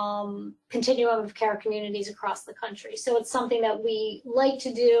continuum of care communities across the country. So it's something that we like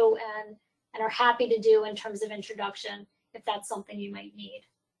to do and are happy to do in terms of introduction, if that's something you might need.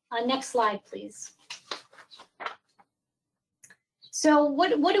 Next slide, please. So what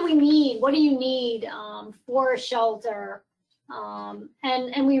do we need? What do you need for a shelter?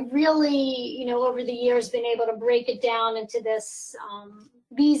 And we really, over the years been able to break it down into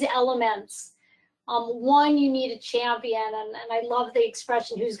these elements. One, you need a champion, and I love the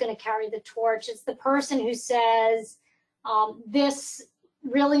expression, who's going to carry the torch. It's the person who says, this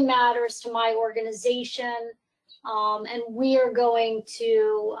really matters to my organization, and we are going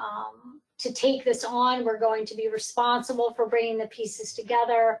to take this on. We're going to be responsible for bringing the pieces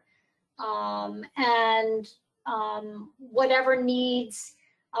together, and whatever needs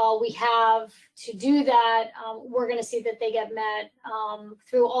we have to do that, we're going to see that they get met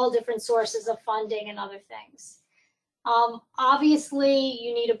through all different sources of funding and other things. Obviously,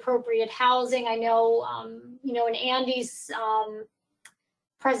 you need appropriate housing. I know, in Andy's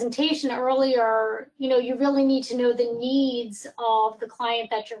presentation earlier, you really need to know the needs of the client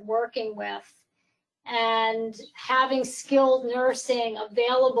that you're working with. And having skilled nursing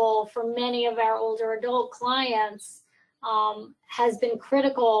available for many of our older adult clients has been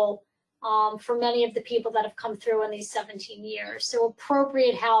critical for many of the people that have come through in these 17 years. So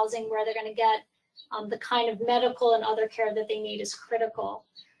appropriate housing where they're going to get the kind of medical and other care that they need is critical.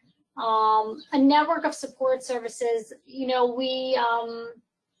 A network of support services,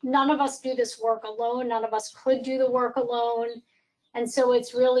 none of us do this work alone. None of us could do the work alone. And so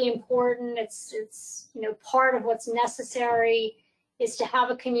it's really important. It's part of what's necessary is to have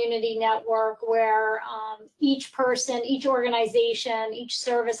a community network where each person, each organization, each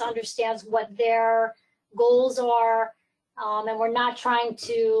service understands what their goals are. And we're not trying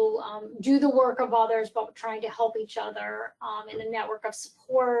to do the work of others, but we're trying to help each other in a network of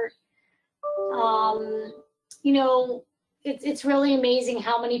support. It's really amazing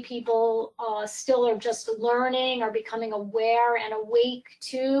how many people still are just learning or becoming aware and awake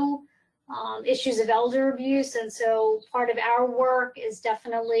to issues of elder abuse. And so part of our work is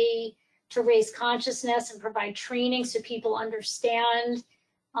definitely to raise consciousness and provide training so people understand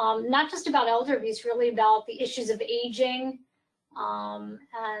not just about elder abuse, really about the issues of aging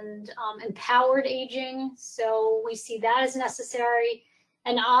and empowered aging. So we see that as necessary.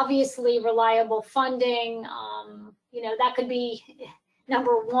 And obviously reliable funding, that could be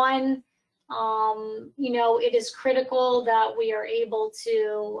number one. It is critical that we are able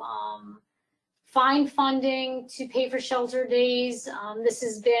to find funding to pay for shelter days. This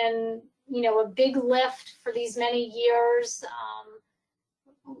has been, a big lift for these many years.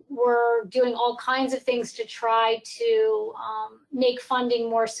 We're doing all kinds of things to try to make funding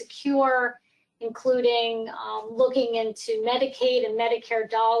more secure, including looking into Medicaid and Medicare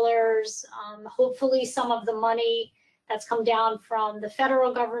dollars. Hopefully some of the money that's come down from the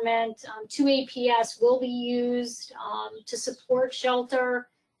federal government to APS will be used to support shelter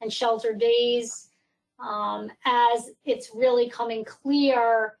and shelter days, as it's really coming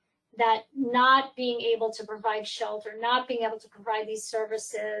clear that not being able to provide shelter, not being able to provide these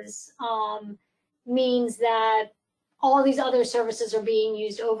services means that all these other services are being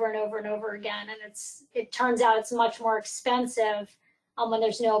used over and over and over again. And it turns out it's much more expensive when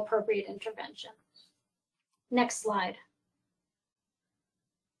there's no appropriate intervention. Next slide.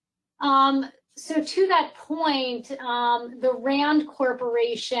 So to that point, the RAND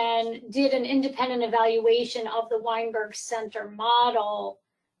Corporation did an independent evaluation of the Weinberg Center model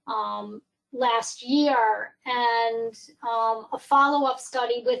last year, and a follow-up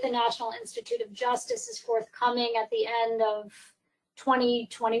study with the National Institute of Justice is forthcoming at the end of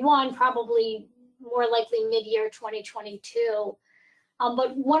 2021, probably more likely mid-year 2022.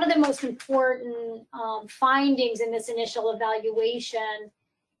 But one of the most important findings in this initial evaluation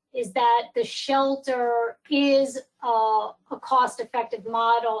is that the shelter is a cost-effective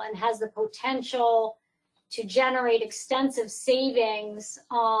model and has the potential to generate extensive savings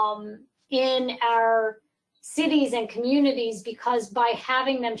in our cities and communities, because by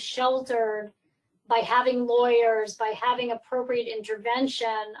having them sheltered, by having lawyers, by having appropriate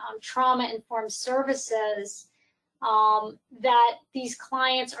intervention, trauma-informed services, that these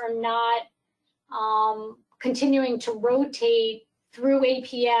clients are not continuing to rotate through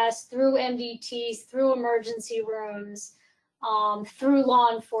APS, through MDTs, through emergency rooms, through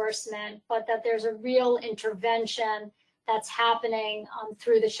law enforcement, but that there's a real intervention that's happening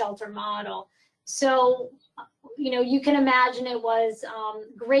through the shelter model. So, you know, you can imagine it was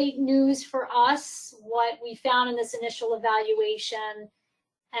great news for us, what we found in this initial evaluation,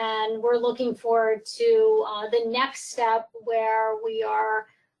 and we're looking forward to the next step where we are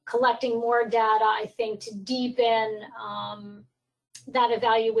collecting more data, I think, to deepen that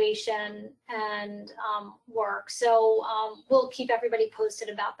evaluation and work. So we'll keep everybody posted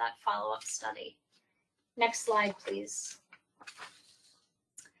about that follow-up study. Next slide, please.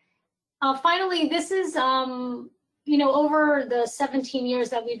 Finally, this is, you know, over the 17 years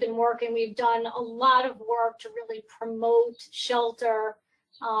that we've been working, we've done a lot of work to really promote shelter.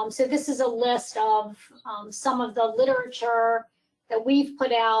 So this is a list of some of the literature that we've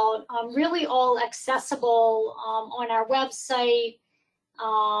put out, really all accessible on our website,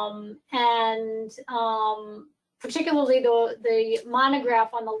 and particularly the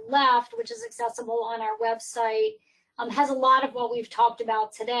monograph on the left, which is accessible on our website, has a lot of what we've talked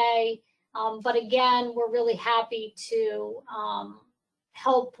about today. But again, we're really happy to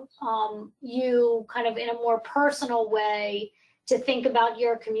help you kind of in a more personal way to think about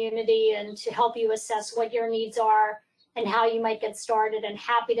your community and to help you assess what your needs are and how you might get started, and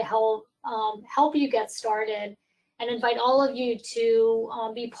happy to help you get started, and invite all of you to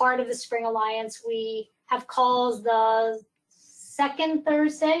be part of the Spring Alliance. We have calls the second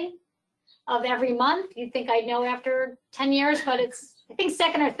Thursday of every month. You'd think I'd know after 10 years, but it's, I think,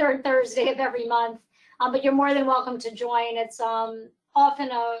 second or third Thursday of every month. But you're more than welcome to join. It's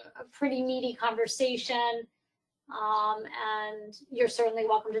often a pretty meaty conversation, and you're certainly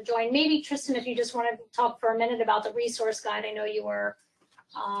welcome to join. Maybe, Tristan, if you just want to talk for a minute about the resource guide. I know you were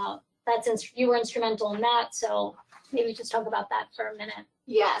you were instrumental in that, so maybe just talk about that for a minute.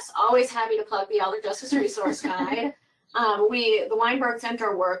 Yes, always happy to plug the Elder Justice Resource Guide. The Weinberg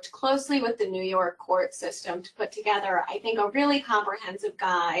Center worked closely with the New York court system to put together, I think, a really comprehensive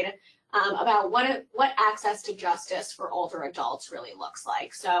guide about what access to justice for older adults really looks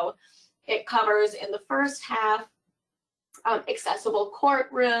like. So it covers, in the first half, accessible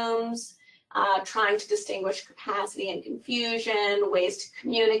courtrooms, trying to distinguish capacity and confusion, ways to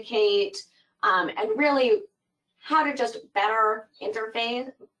communicate, and really how to just better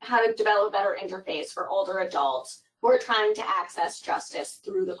interface, how to develop a better interface for older adults who are trying to access justice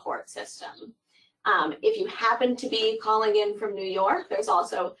through the court system. If you happen to be calling in from New York, there's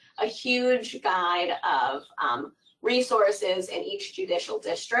also a huge guide of resources in each judicial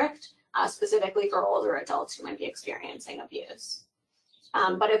district, specifically for older adults who might be experiencing abuse.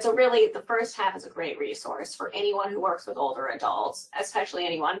 But it's the first half is a great resource for anyone who works with older adults, especially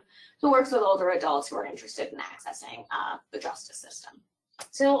anyone who works with older adults who are interested in accessing the justice system.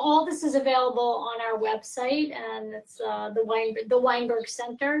 So all this is available on our website, and it's the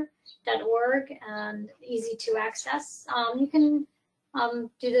weinbergcenter.org, and easy to access. You can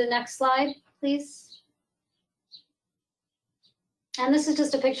do the next slide, please. And this is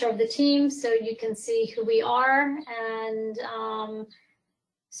just a picture of the team, so you can see who we are, and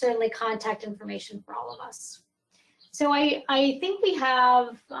certainly contact information for all of us. So I think we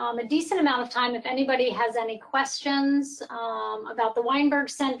have a decent amount of time if anybody has any questions about the Weinberg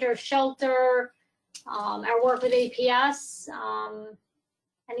Center, shelter, our work with APS,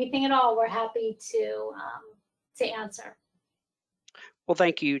 anything at all, we're happy to answer. Well,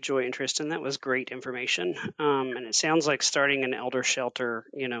 thank you, Joy and Tristan. That was great information. And it sounds like starting an elder shelter,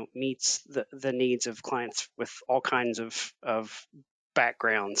 you know, meets the needs of clients with all kinds of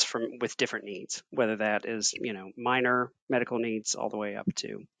backgrounds with different needs, whether that is, you know, minor medical needs all the way up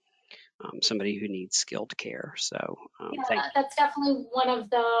to somebody who needs skilled care. So yeah, that's definitely one of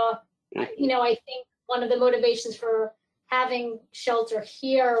the, you know, I think one of the motivations for having shelter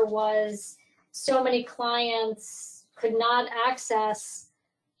here was so many clients could not access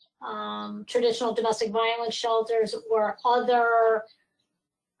traditional domestic violence shelters or other,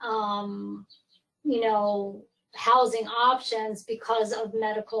 you know, housing options because of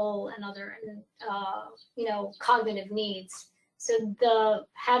medical and other, you know, cognitive needs. So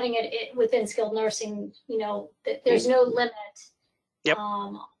having it within skilled nursing, you know, there's no limit yep.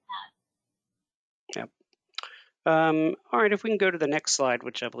 On All right, if we can go to the next slide,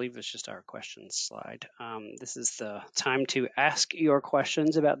 which I believe is just our questions slide. This is the time to ask your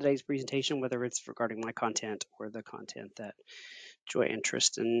questions about today's presentation, whether it's regarding my content or the content that Joy and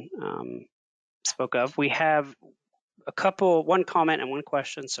Tristan spoke of. We have one comment and one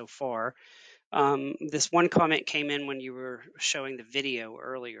question so far. This one comment came in when you were showing the video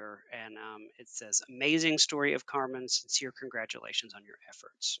earlier, and it says, "Amazing story of Carmen. Sincere congratulations on your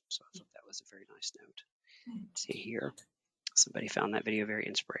efforts." So I thought that was a very nice note to hear. Somebody found that video very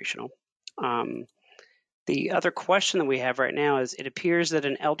inspirational. The other question that we have right now is, it appears that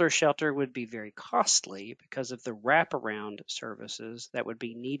an elder shelter would be very costly because of the wraparound services that would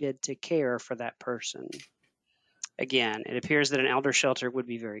be needed to care for that person. Again, it appears that an elder shelter would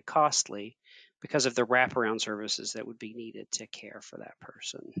be very costly because of the wraparound services that would be needed to care for that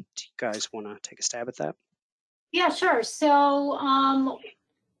person. Do you guys want to take a stab at that? Yeah, sure. So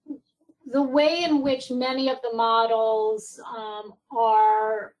the way in which many of the models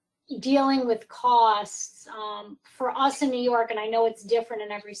are dealing with costs for us in New York, and I know it's different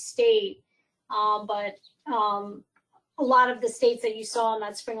in every state, but a lot of the states that you saw on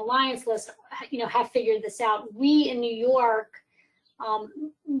that Spring Alliance list, have figured this out. We in New York,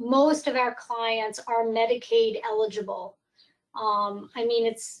 most of our clients are Medicaid eligible. I mean,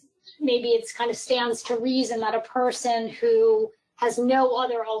 it kind of stands to reason that a person who has no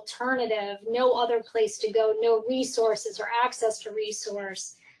other alternative, no other place to go, no resources or access to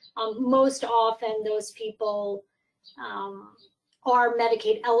resource, most often those people are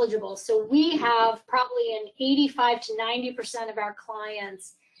Medicaid eligible. So we have probably in 85 to 90% of our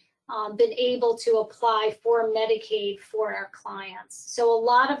clients been able to apply for Medicaid for our clients. So a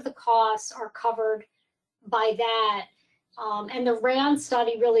lot of the costs are covered by that. And the RAND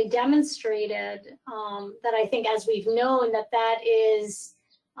study really demonstrated that, I think, as we've known, that is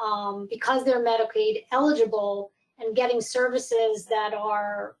because they're Medicaid eligible and getting services that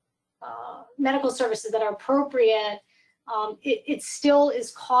are medical services that are appropriate, it still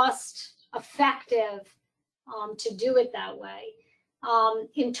is cost effective to do it that way.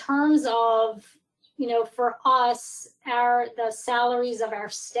 In terms of, for us, the salaries of our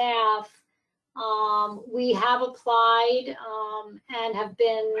staff, we have applied and have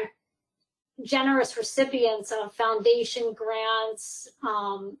been generous recipients of foundation grants,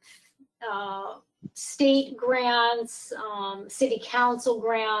 state grants, city council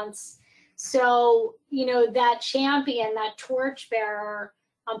grants. So, that champion, that torchbearer,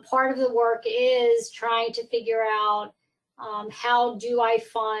 part of the work is trying to figure out how do I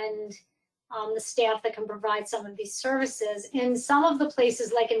fund the staff that can provide some of these services. In some of the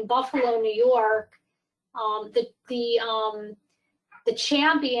places, like in Buffalo, New York, the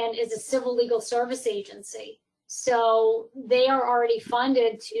champion is a civil legal service agency. So they are already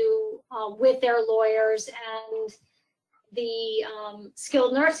funded to, with their lawyers and the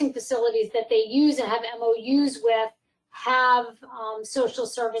skilled nursing facilities that they use and have MOUs with, have social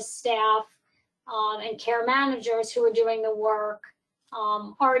service staff and care managers who are doing the work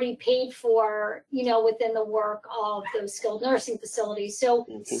already paid for, within the work of those skilled nursing facilities. So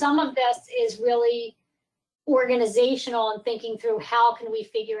some of this is really organizational and thinking through how can we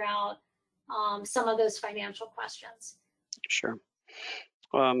figure out some of those financial questions. Sure.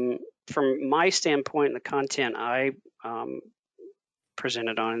 From my standpoint, the content I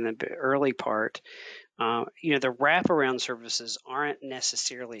presented on in the early part, the wraparound services aren't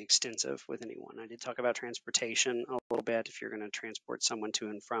necessarily extensive with anyone. I did talk about transportation a little bit. If you're going to transport someone to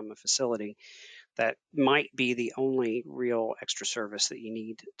and from a facility, that might be the only real extra service that you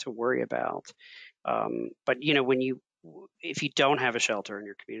need to worry about. But if you don't have a shelter in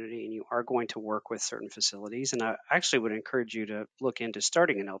your community and you are going to work with certain facilities, and I actually would encourage you to look into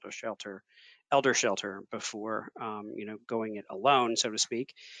starting an elder shelter before going it alone, so to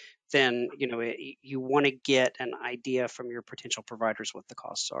speak, then you want to get an idea from your potential providers what the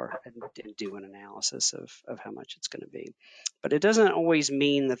costs are and do an analysis of how much it's going to be. But it doesn't always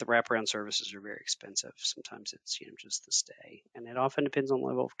mean that the wraparound services are very expensive. Sometimes it's just the stay, and it often depends on the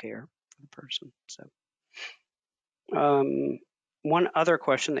level of care for the person. So one other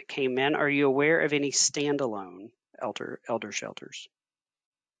question that came in: are you aware of any standalone elder shelters?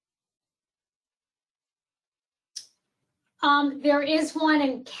 There is one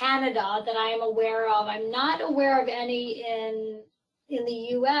in Canada that I am aware of. I'm not aware of any in the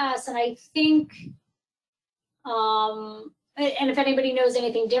U.S. And I think, and if anybody knows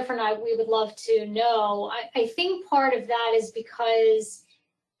anything different, we would love to know. I think part of that is because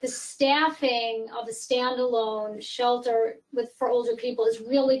the staffing of a standalone shelter for older people is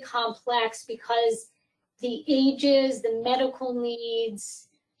really complex, because the ages, the medical needs,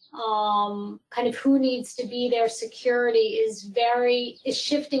 kind of who needs to be there, security is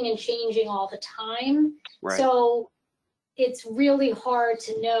shifting and changing all the time. Right. So it's really hard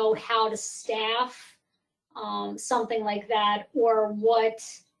to know how to staff something like that, or what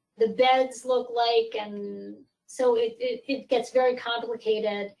the beds look like, and so it gets very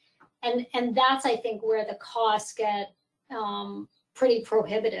complicated, and that's, I think, where the costs get pretty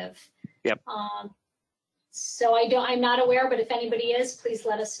prohibitive. Yep. So I'm not aware, but if anybody is, please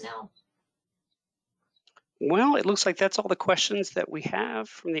let us know. Well, it looks like that's all the questions that we have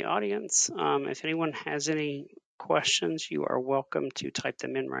from the audience. If anyone has any questions, you are welcome to type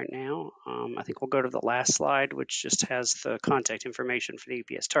them in right now. I think we'll go to the last slide, which just has the contact information for the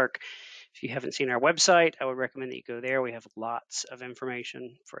APS TARC. If you haven't seen our website, I would recommend that you go there. We have lots of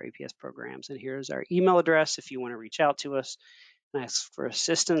information for APS programs. And here's our email address if you want to reach out to us and ask for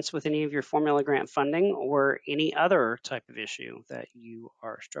assistance with any of your formula grant funding or any other type of issue that you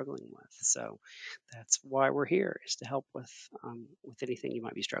are struggling with. So that's why we're here, is to help with anything you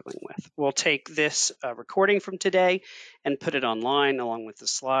might be struggling with. We'll take this recording from today and put it online along with the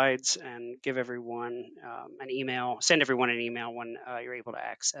slides, and give everyone an email, send everyone an email when you're able to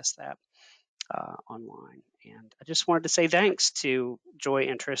access that online. And I just wanted to say thanks to Joy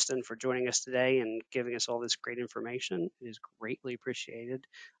and Tristan for joining us today and giving us all this great information. It is greatly appreciated.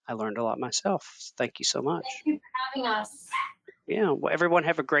 I learned a lot myself. Thank you so much. Thank you for having us. Yeah, well, everyone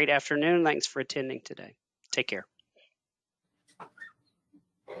have a great afternoon. Thanks for attending today. Take care.